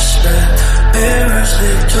introspect. Mirrors,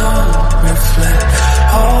 they don't reflect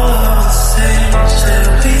all of the things that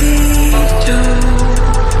we do.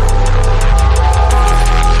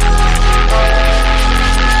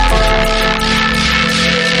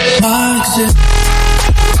 My existence.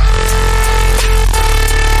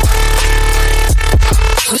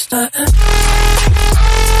 What's that?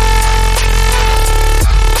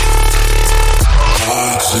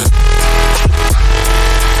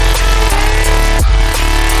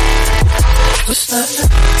 What's that?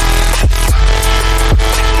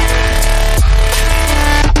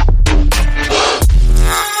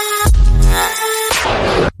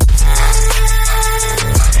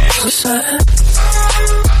 What's that?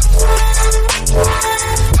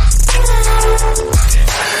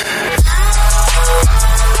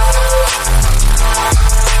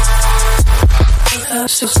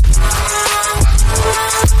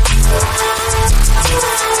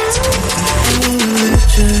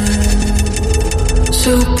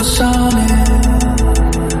 Supersonic,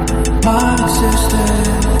 my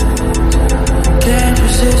existence can't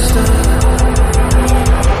resist it,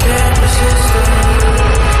 can't resist it.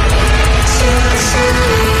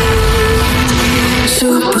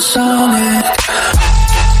 Supersonic.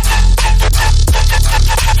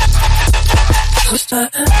 What's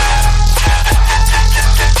that?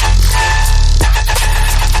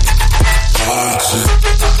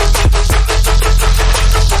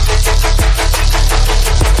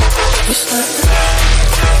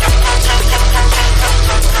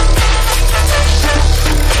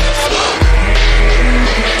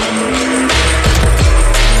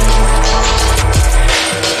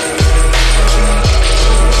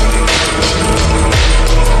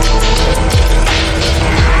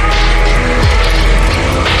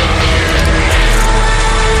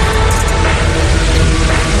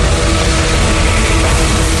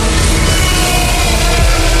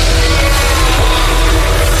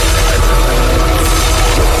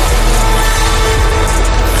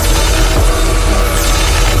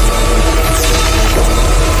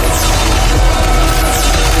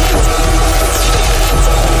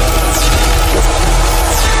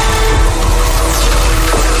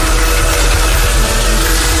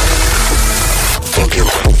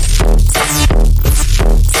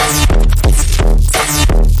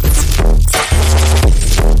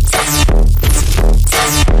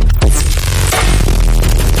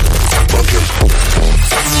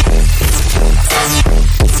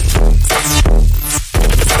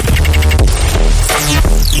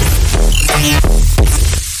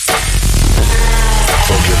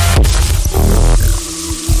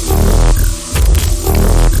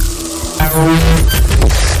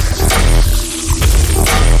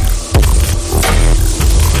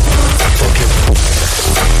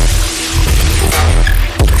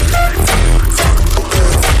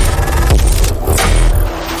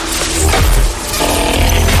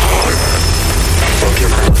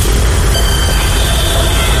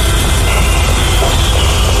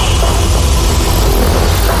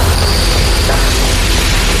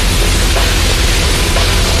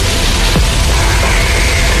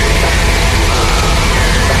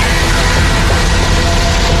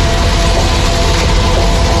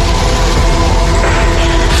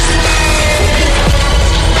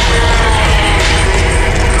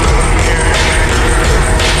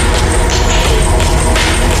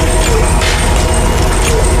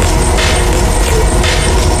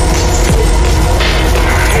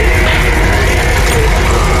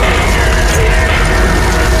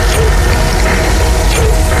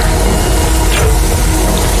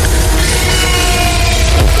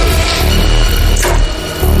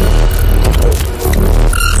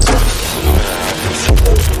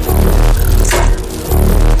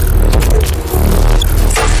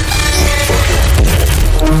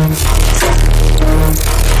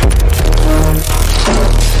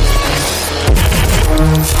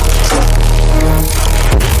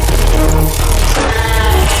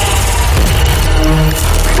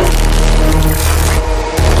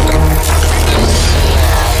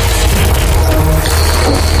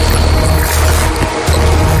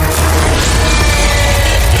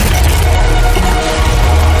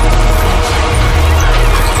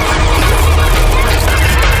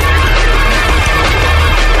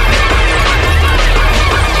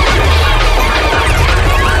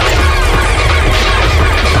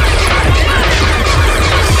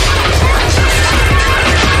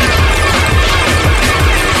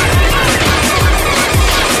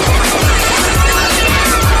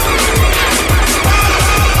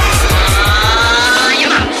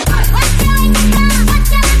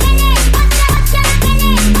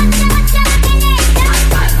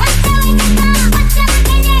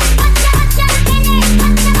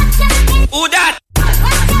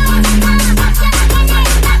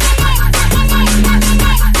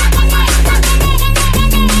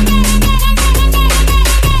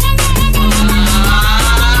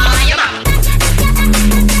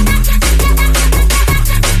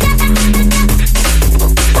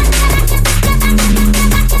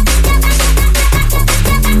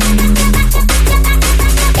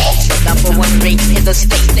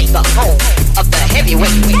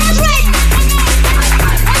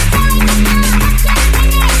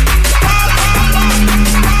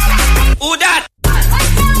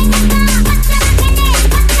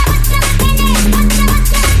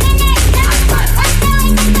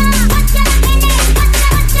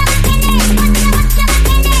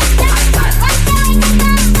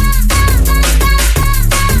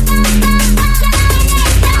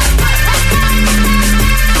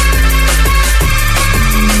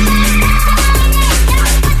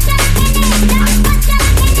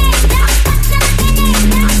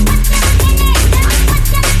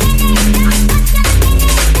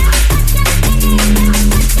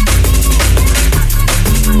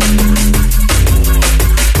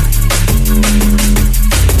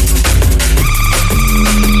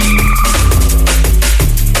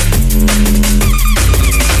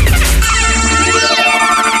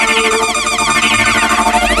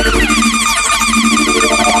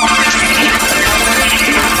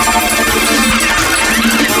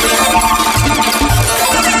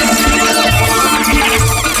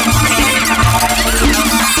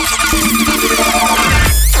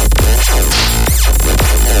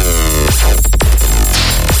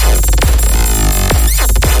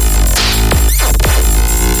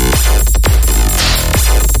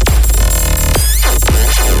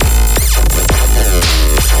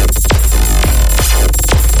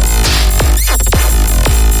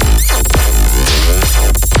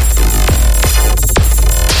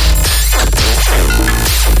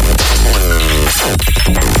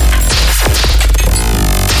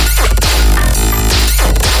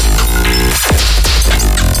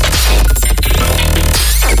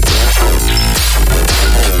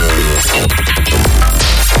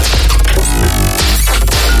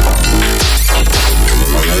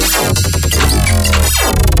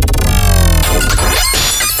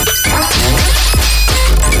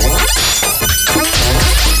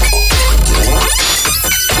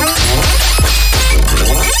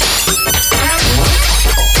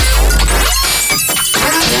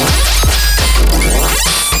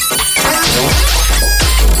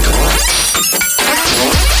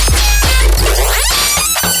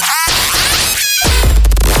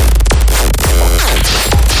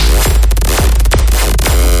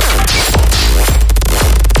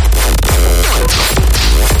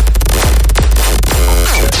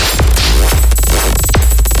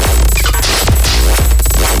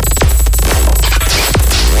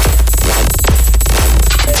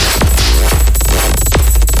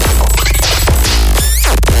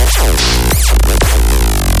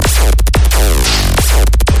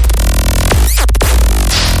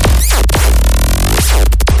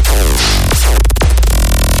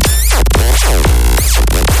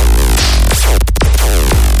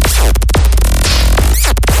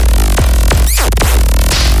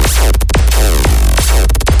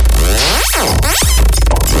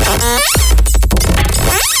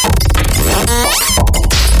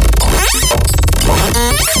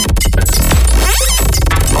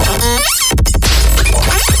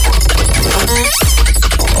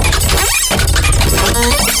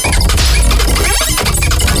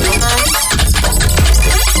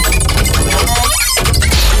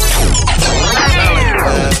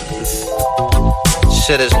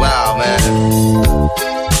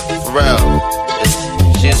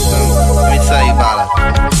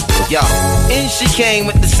 And she came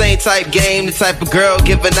with the same type game, the type of girl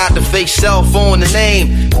giving out the fake cell phone, the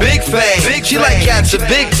name Big Fame. She like cats with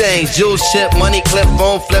big things, jewels chip, money clip,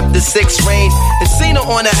 phone flip, the 6 range. And seen her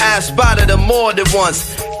on the ass, spotted her more than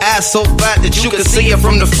once. Ass so fat that you could see her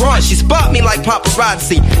from the front. She spot me like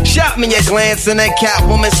paparazzi, shot me a glance, and that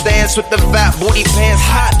Catwoman stance with the fat booty pants.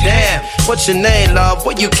 Hot damn, what's your name, love?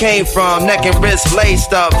 Where you came from? Neck and wrist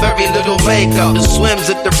laced up, very little makeup. The swims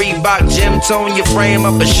at the Reebok gym, tone your frame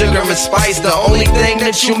up, a sugar and spice, the only thing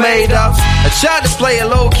that you made up. I tried to play it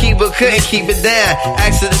low key, but couldn't keep it down.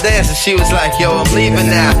 Asked her to dance, and she was like, yo, I'm leaving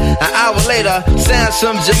now. An hour later, sounds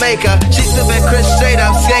from Jamaica. She sipping Chris straight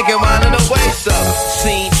up, skanking while in the waist up.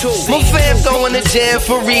 Scene 2. My fam throwing the jam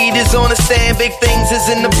for Reed is on the stand. Big things is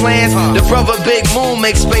in the plans. The brother Big Moon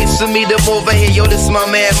makes space for me to move over here. Yo, this my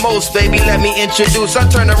man Most, baby, let me introduce. I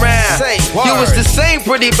turn around. You was the same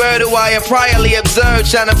pretty bird who I had priorly observed,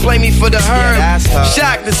 trying to play me for the herd.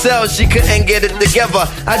 Shocked to sell, she couldn't get it together.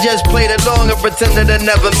 I just played along and pretended I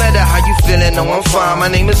never met her. How you feeling? No, I'm fine. My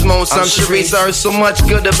name is Most. I'm Sharice. I heard so much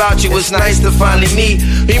good about you. It's nice to finally meet.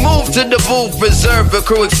 He moved to the booth, reserved for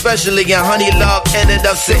crew, especially, and Honey Love ended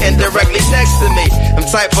up sitting directly next to me. I'm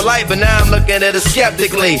tight polite, but now I'm looking at her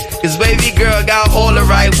skeptically. Cause baby girl got all the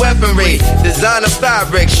right weaponry. Designer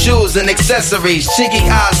fabric, shoes and accessories. Cheeky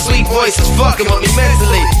eyes, sweet voices fucking with me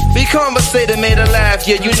mentally. We conversated, made her laugh,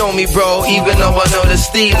 yeah, you know me, bro. Even though I know the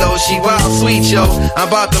stilo, she wild sweet, yo. I'm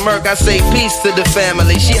about to murk, I say peace to the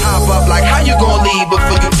family. She hop up like, how you gonna leave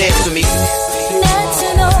before you dance with me?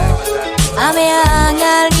 夏の雨上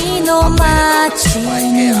がりの街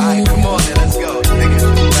に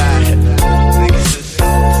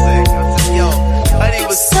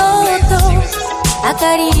そっと明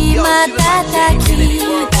かり瞬き出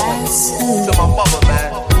す別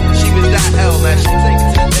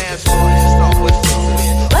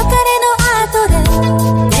れの後で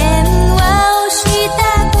電話をした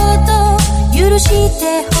こと許し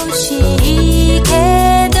てほしい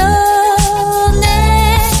けど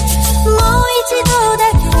ねもう一度だ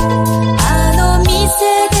けあの店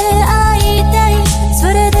で会いたいそ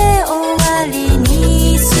れで終わり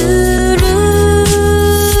にする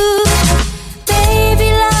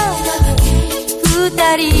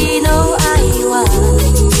二人の愛は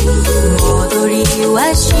戻り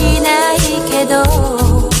はしないけど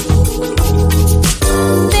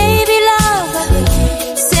Baby love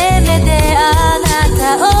せめてあなた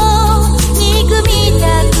を憎みた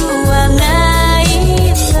くはない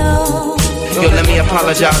の Yo, let me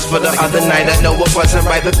apologize for the other night. I know it wasn't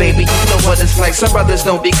right, but baby, you know what it's like. Some brothers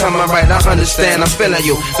don't be coming right. I understand, I'm feeling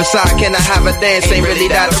you. Besides, can I have a dance? Ain't really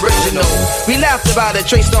that original. We laughed about it,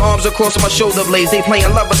 traced the arms across my shoulder blades. They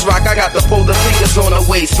playing lovers rock, I got the folded fingers on the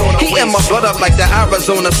waist. He and my butt up like the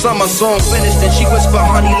Arizona summer song finished. And she whispered,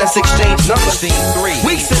 honey, let's exchange numbers.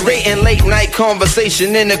 Weeks of dating, late night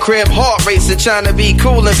conversation in the crib, heart racing, trying to be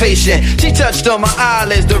cool and patient. She touched on my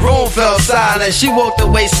eyelids, the room fell silent. She walked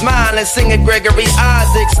away smiling, singing Gregory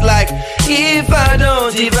Isaacs like, if I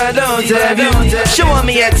don't have you. Showing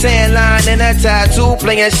me a tan line and a tattoo,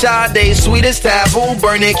 playing Sade, sweetest taboo,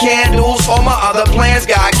 burning candles. All my other plans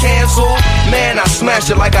got canceled. Man, I smashed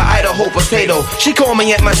it like an Idaho potato. She called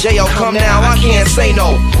me at my jail, come now, I can't say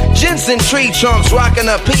no. Jensen tree trunks, rocking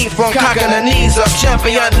a P-funk, cocking her knees up.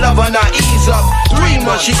 Champion lover, not ease up. 3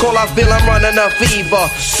 months, she call, I feel I'm running a fever.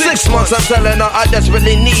 6 months, I'm telling her I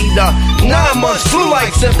desperately need her. 9 months,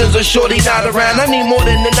 flu-like symptoms of shorty not around. I need more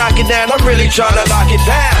than to knock it down, I'm really trying to lock it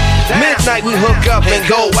down. Midnight, we hook up and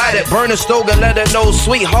go at it. Burn a stove and let her know,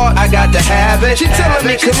 sweetheart, I got to have it. She telling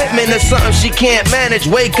me commitment is something she can't manage.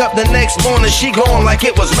 Wake up the next morning, she gone like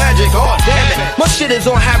it was magic. Oh, damn it. My shit is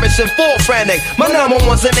on Harrison, full frantic. My number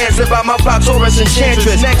one's an answer about my Taurus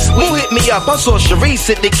enchantress. Next week, who hit me up? I saw Sharice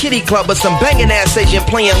at the kitty club with some banging ass Asian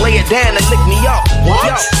playing Lay It Down and Lick Me Up.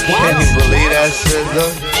 What? Can you believe that shit,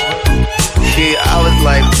 though? I was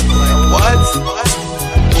like, what?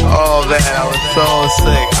 Oh man, I was so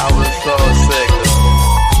sick.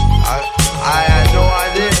 I had no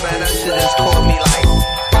idea, man. That shit just caught me like,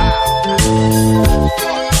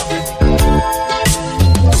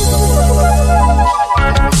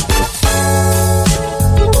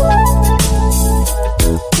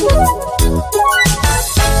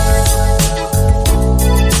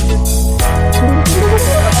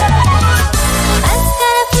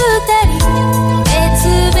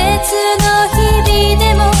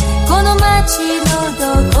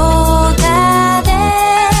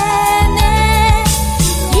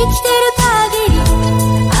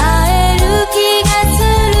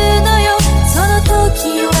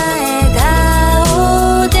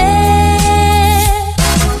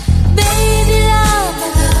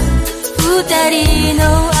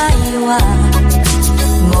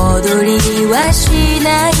 はし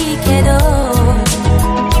ないけど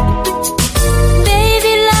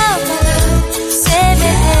Baby love せめて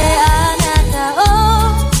あなた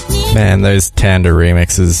を Man, those Tanda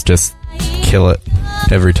remixes just kill it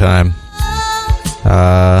every time.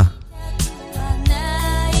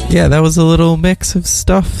 Yeah, that was a little mix of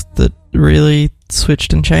stuff that really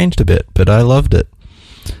switched and changed a bit, but I loved it.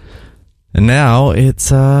 And now it's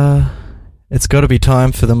got to be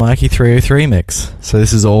time for the Mikey 303 mix. So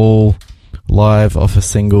this is all live off a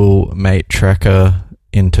single mate tracker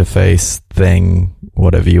interface thing,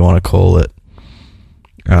 whatever you want to call it.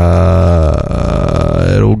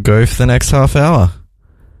 It'll go for the next half hour.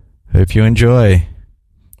 Hope you enjoy.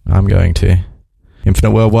 I'm going to.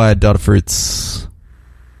 Infinite Worldwide, Data Fruits.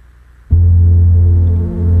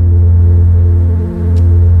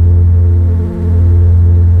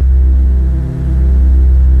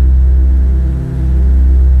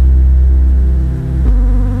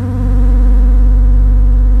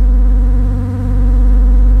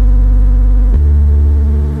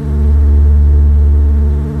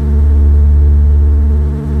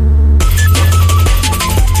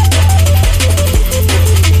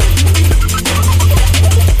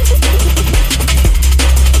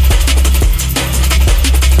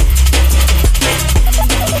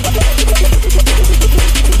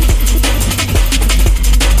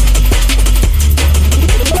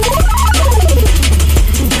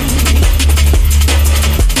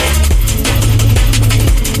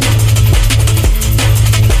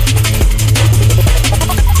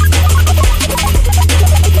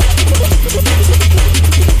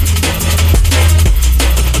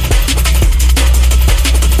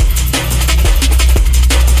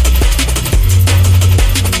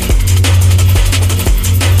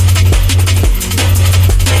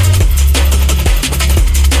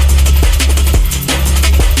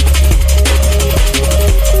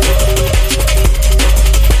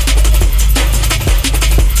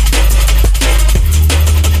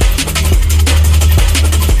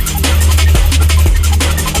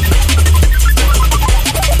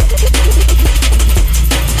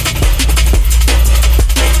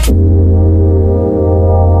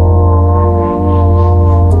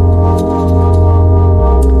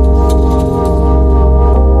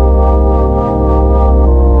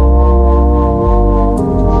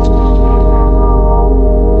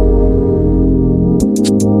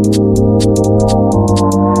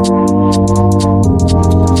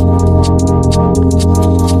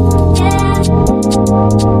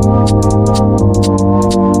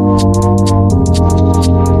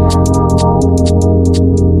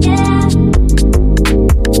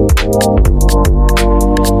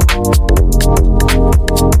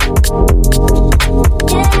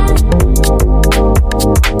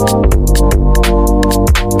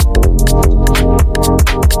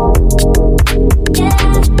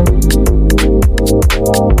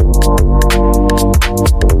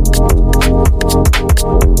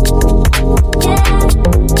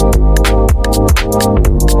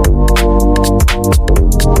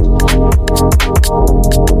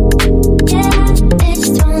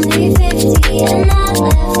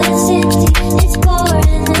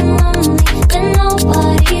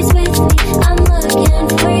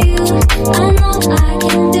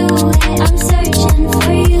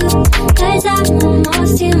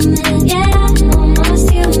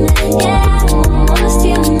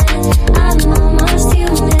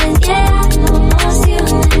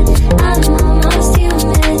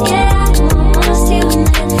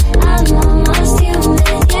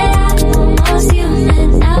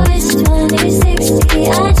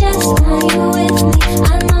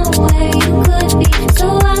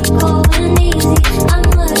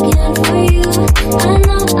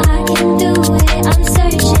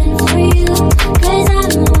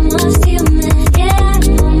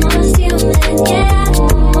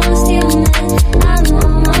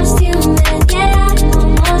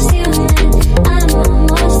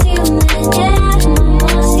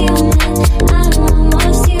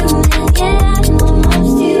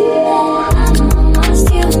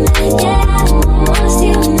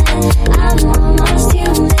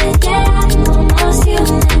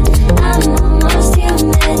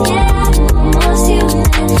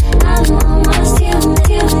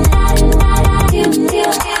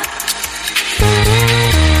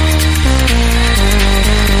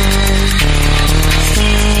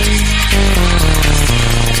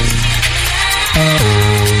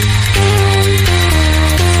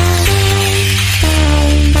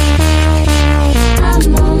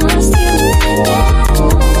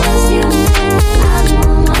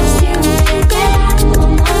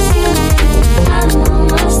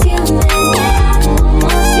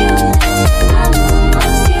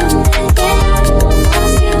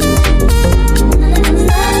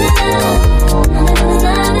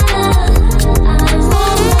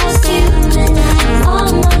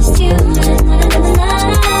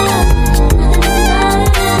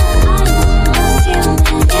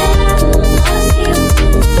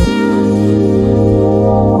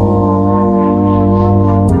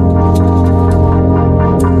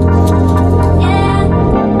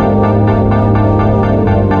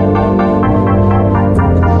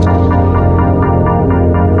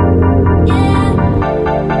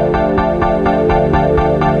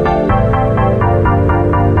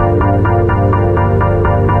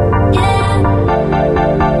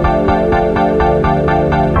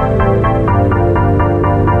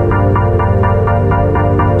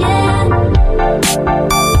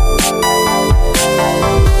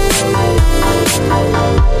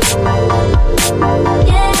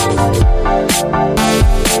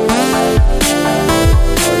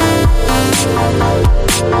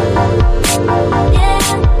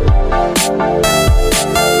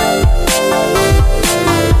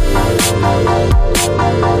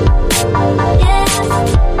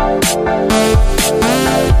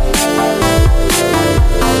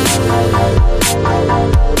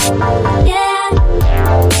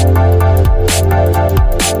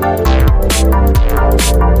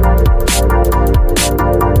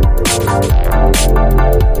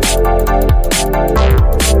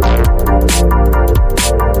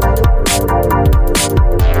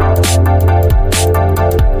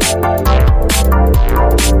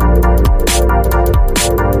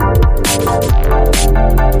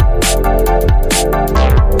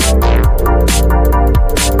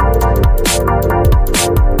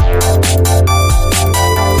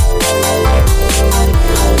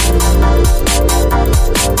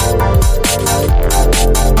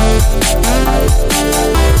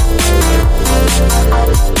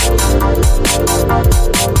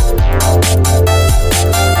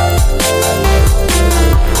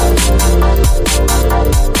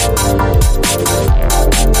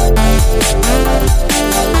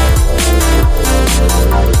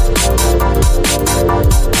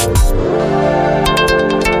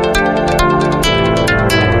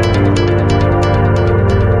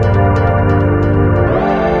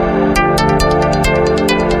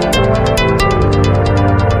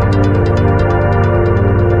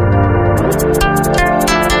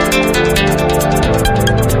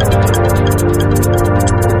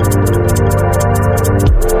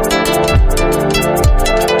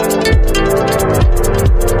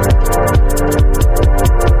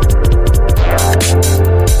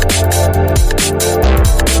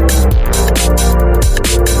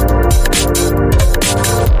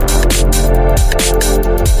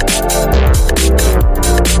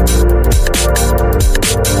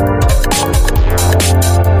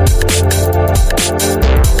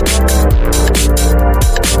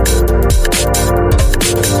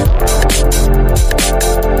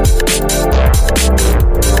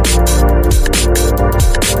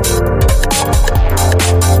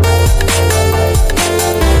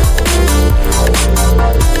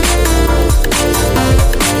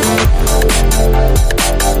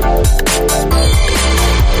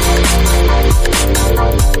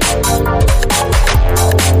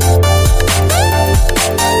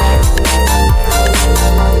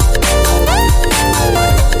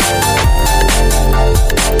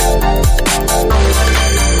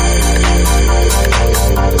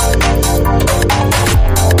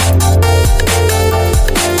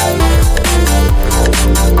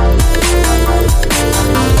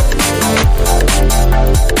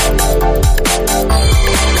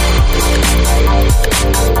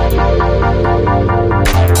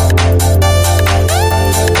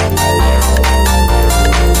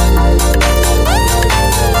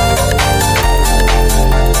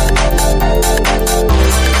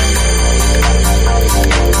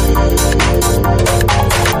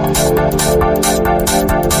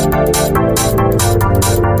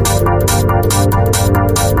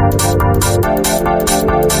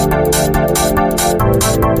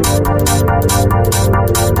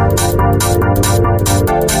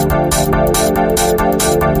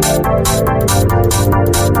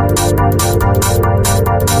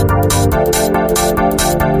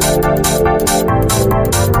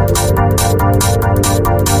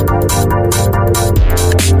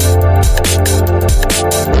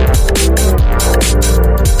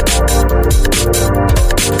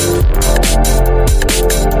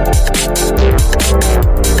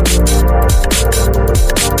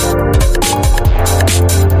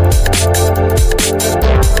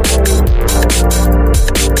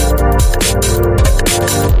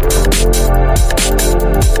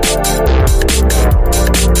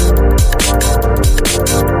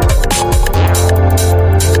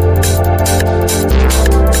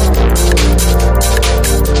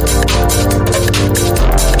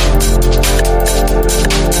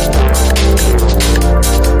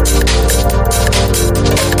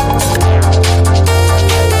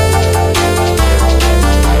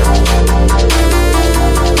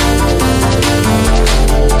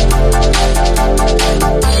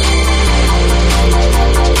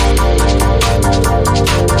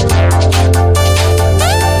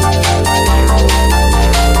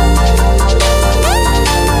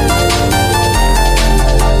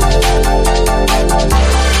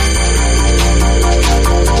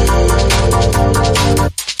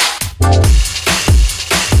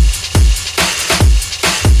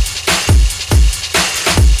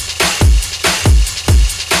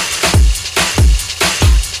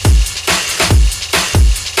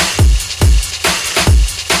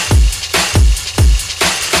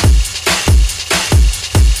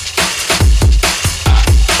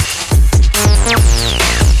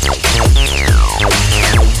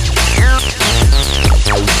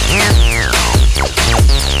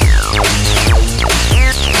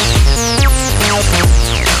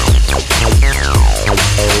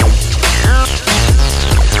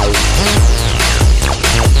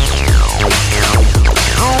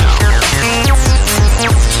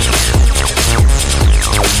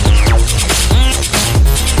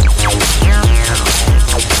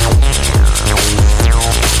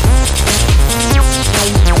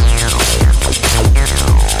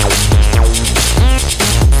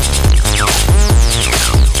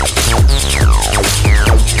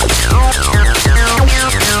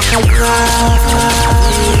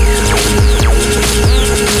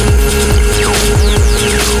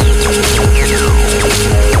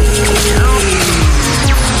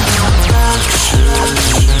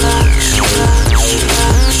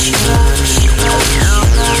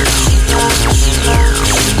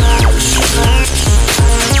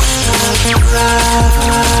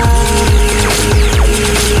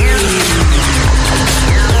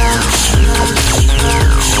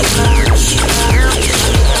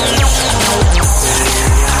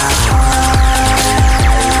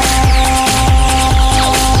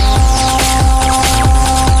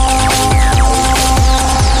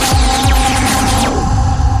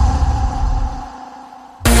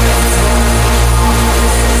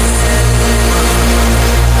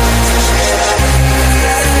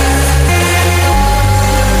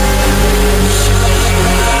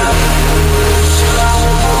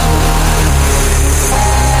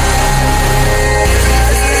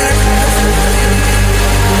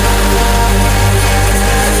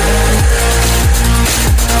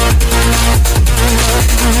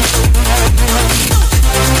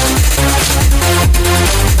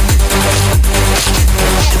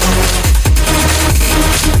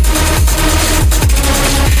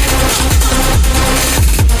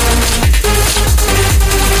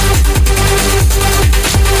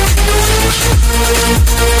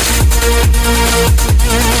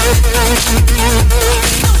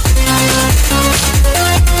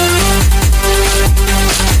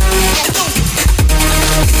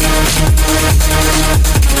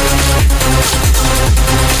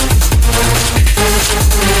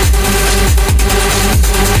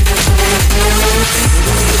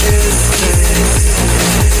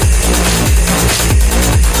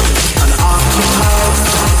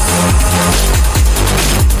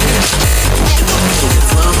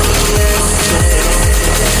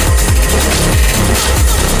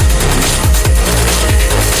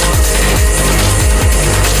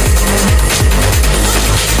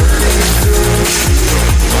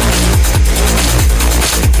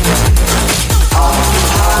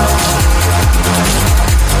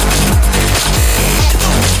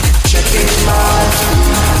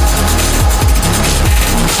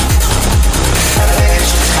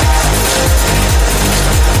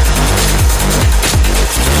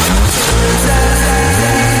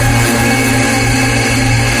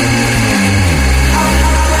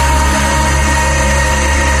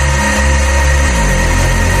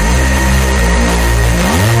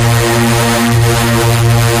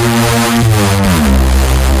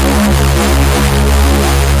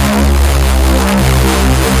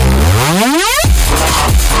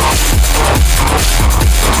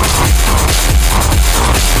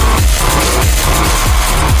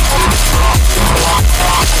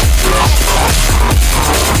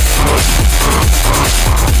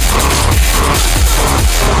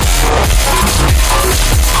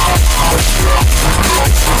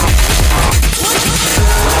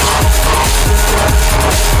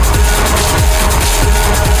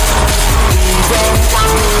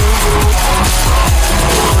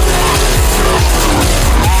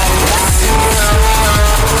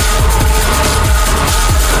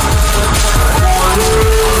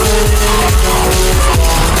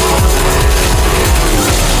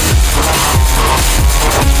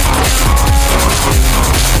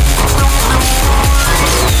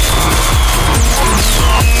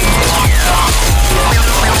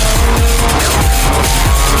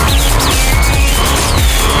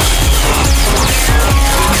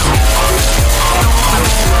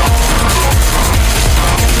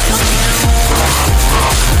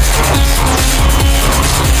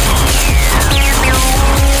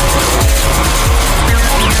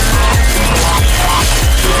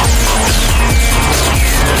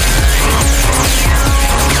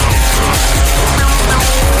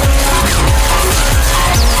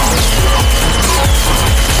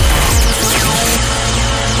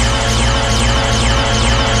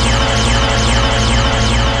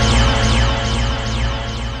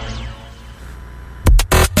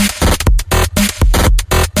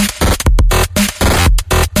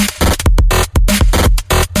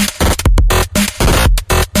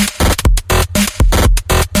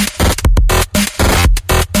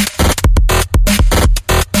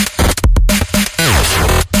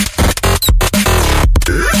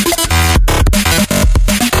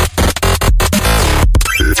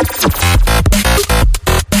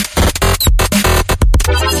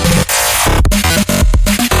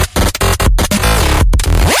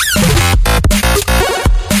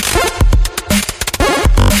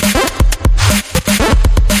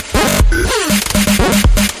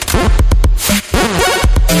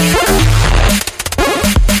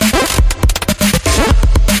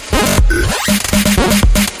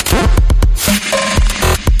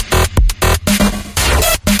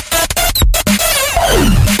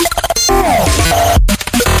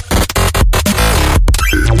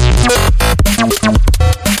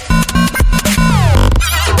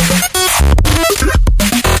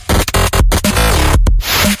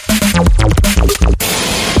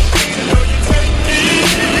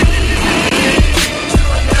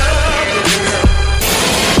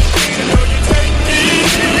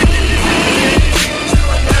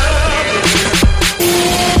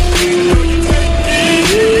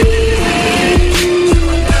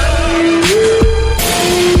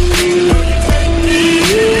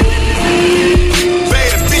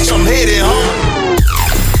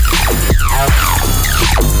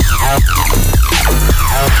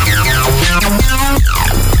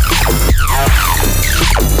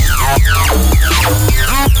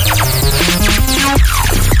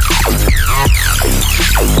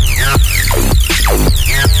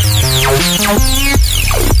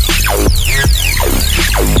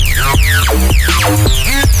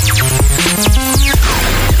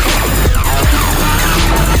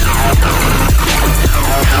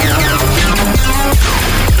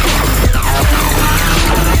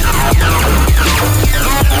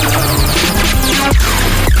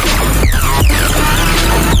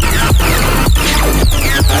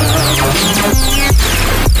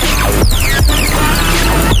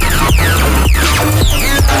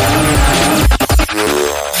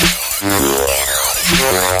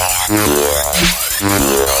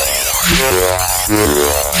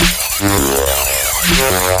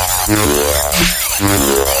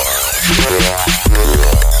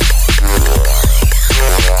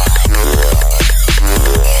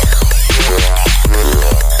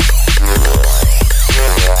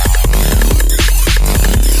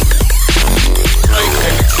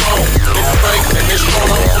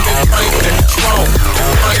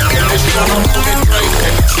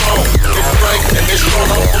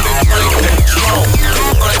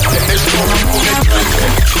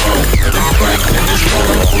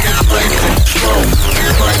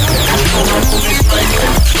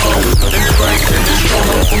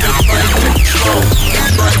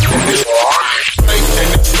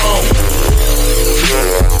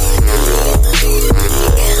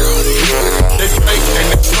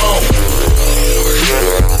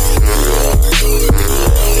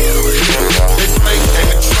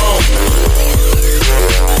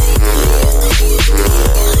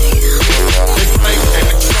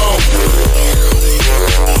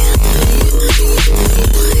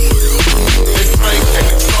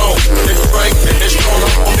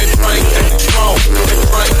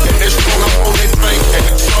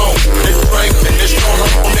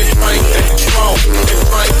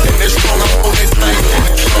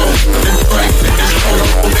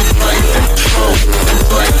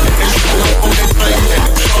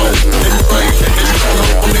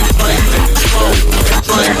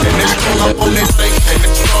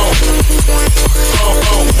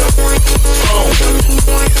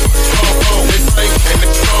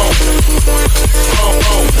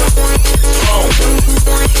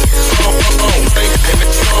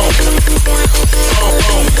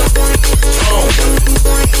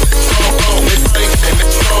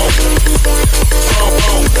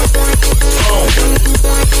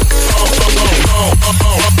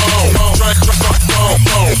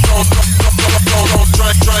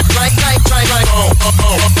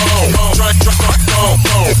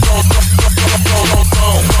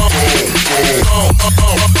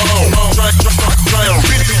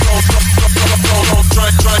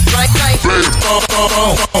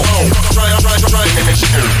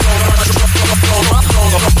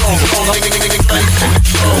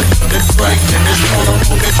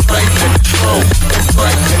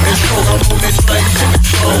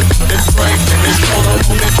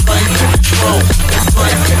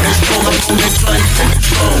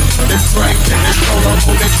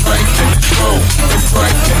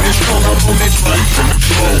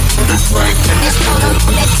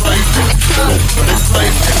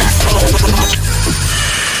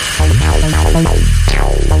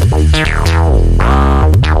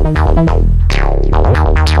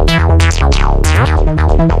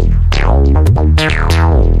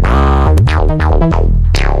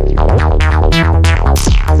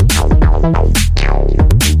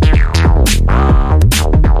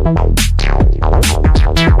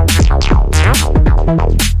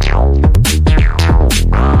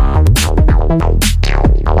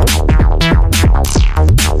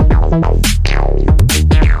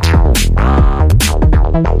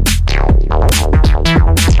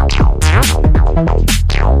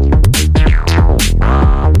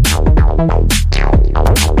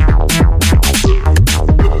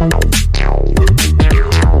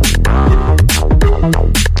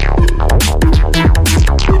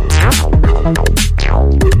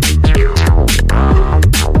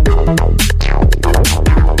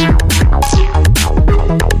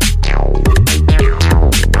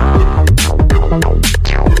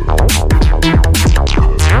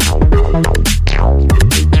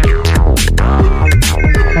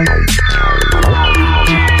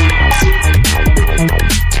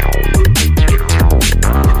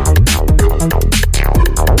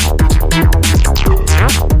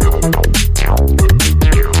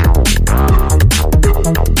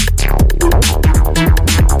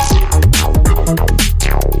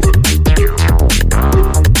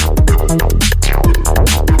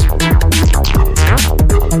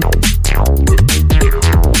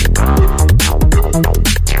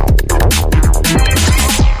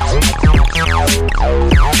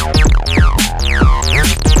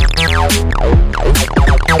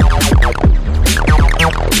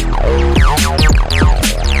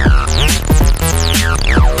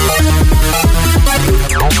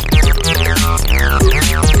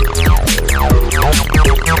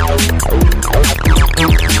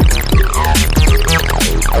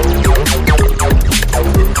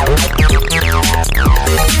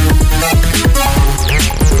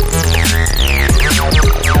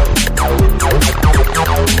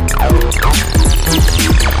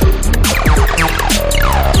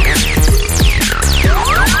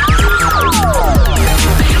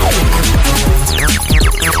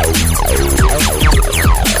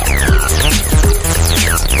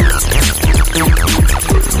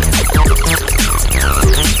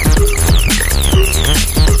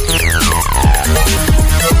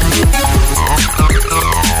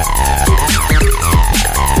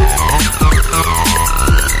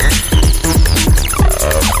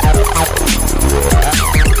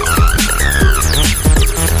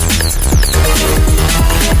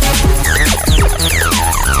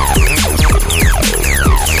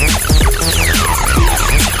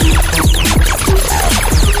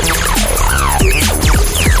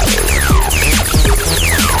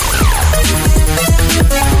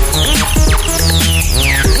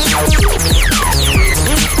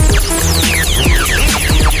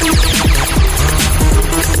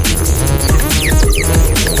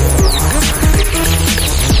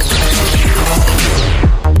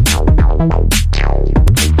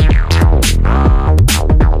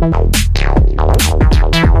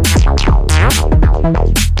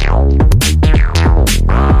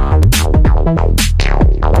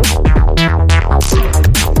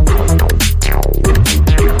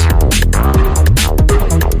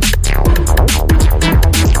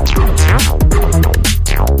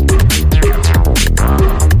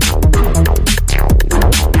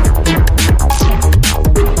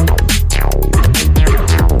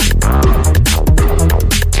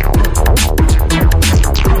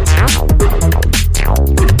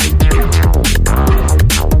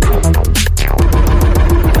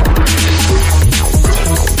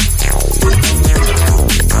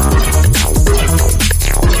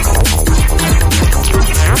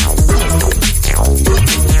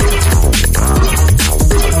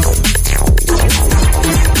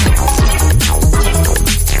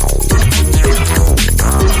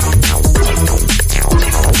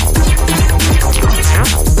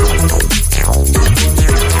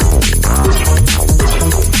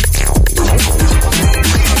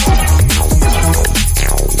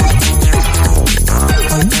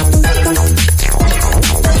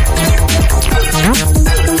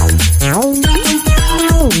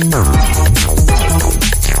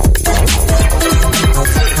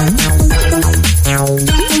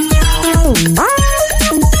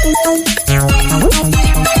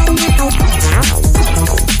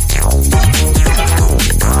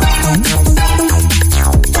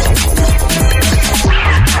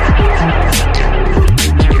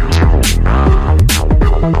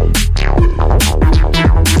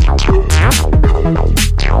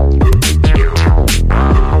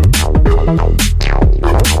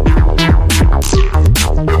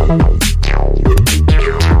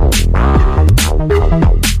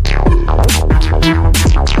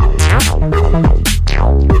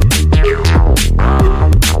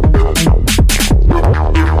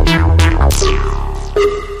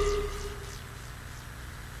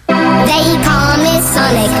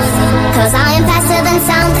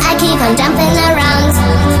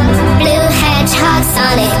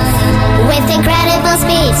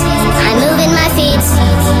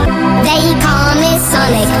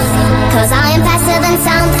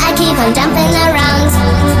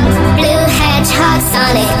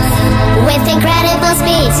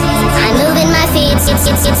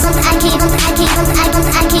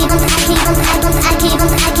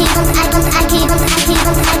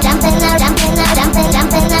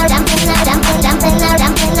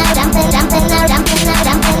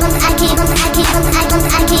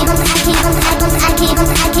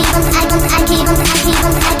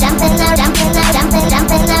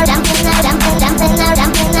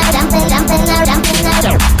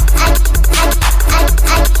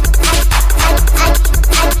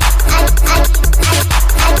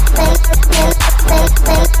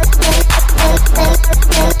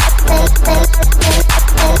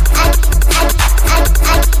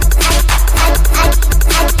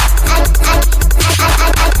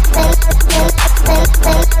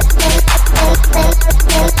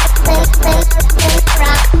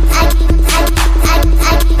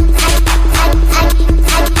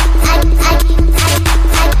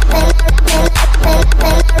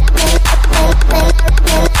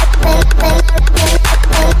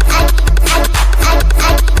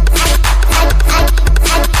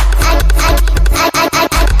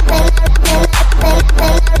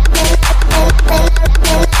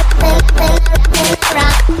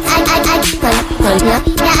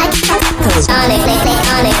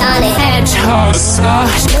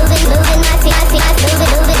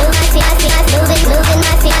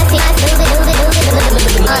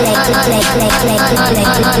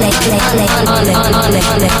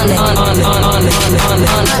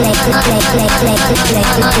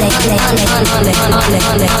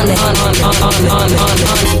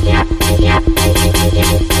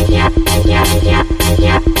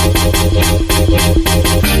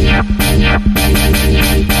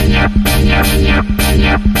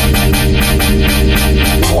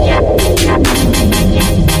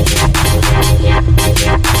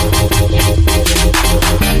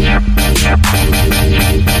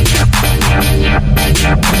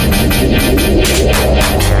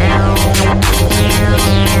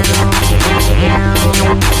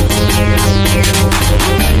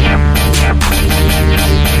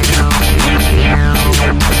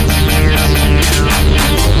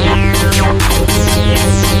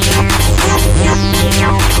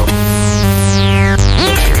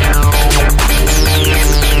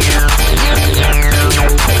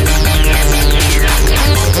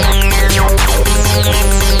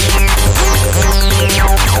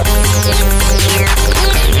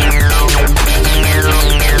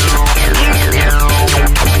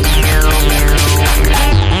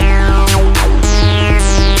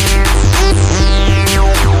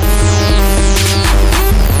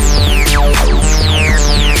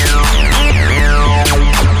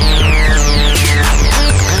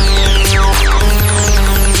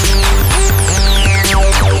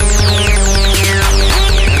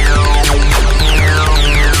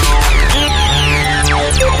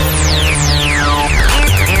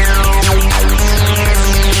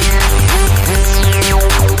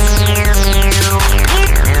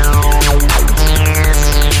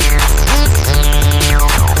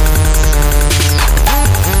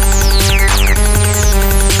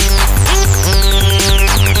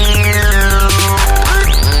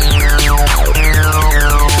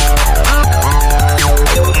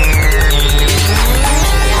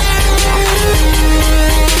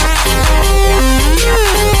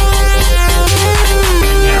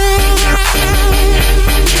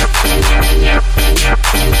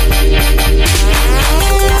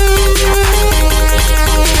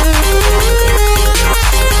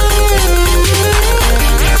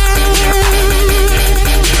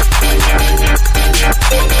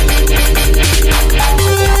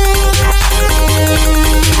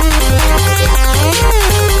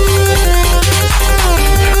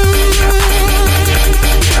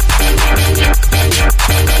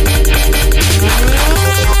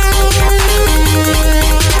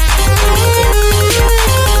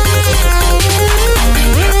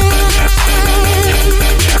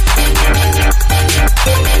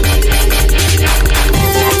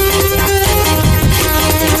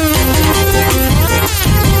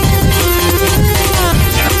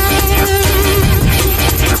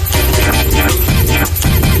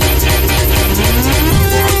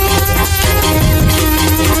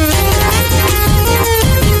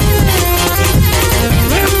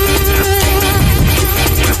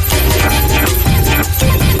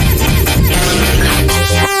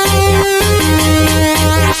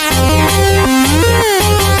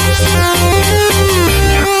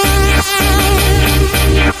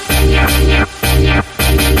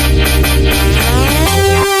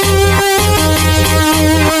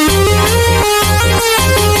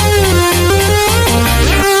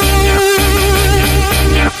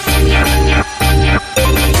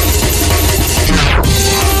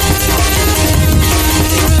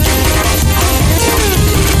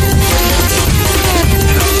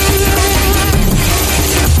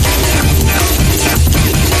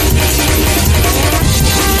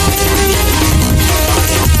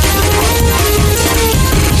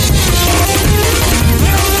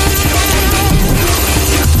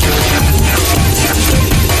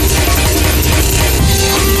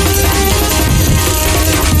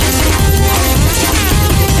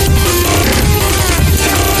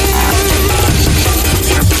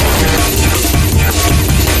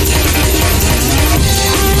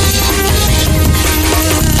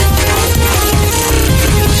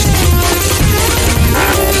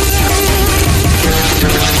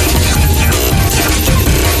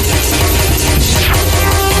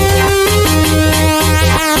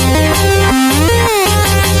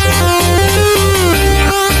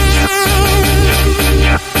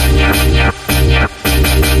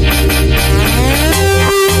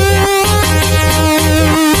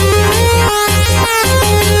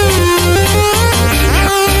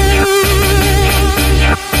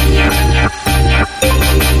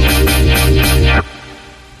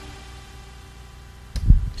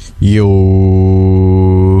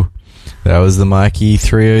 was the Mikey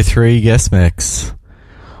 303 guest mix.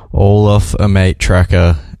 All off a mate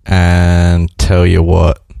tracker, and tell you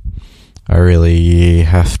what, I really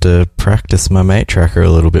have to practice my mate tracker a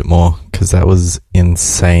little bit more, because that was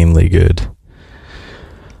insanely good.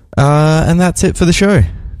 And that's it for the show.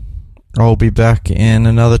 I'll be back in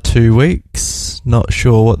another 2 weeks. Not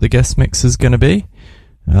sure what the guest mix is going to be.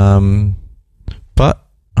 But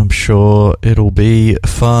I'm sure it'll be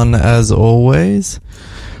fun as always.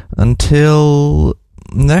 Until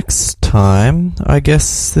next time, I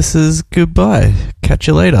guess this is goodbye. Catch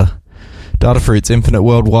you later. Data Fruits, Infinite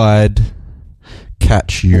Worldwide.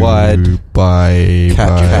 Catch you wide. Bye.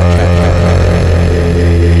 Catch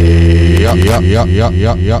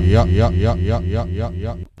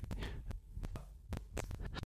you.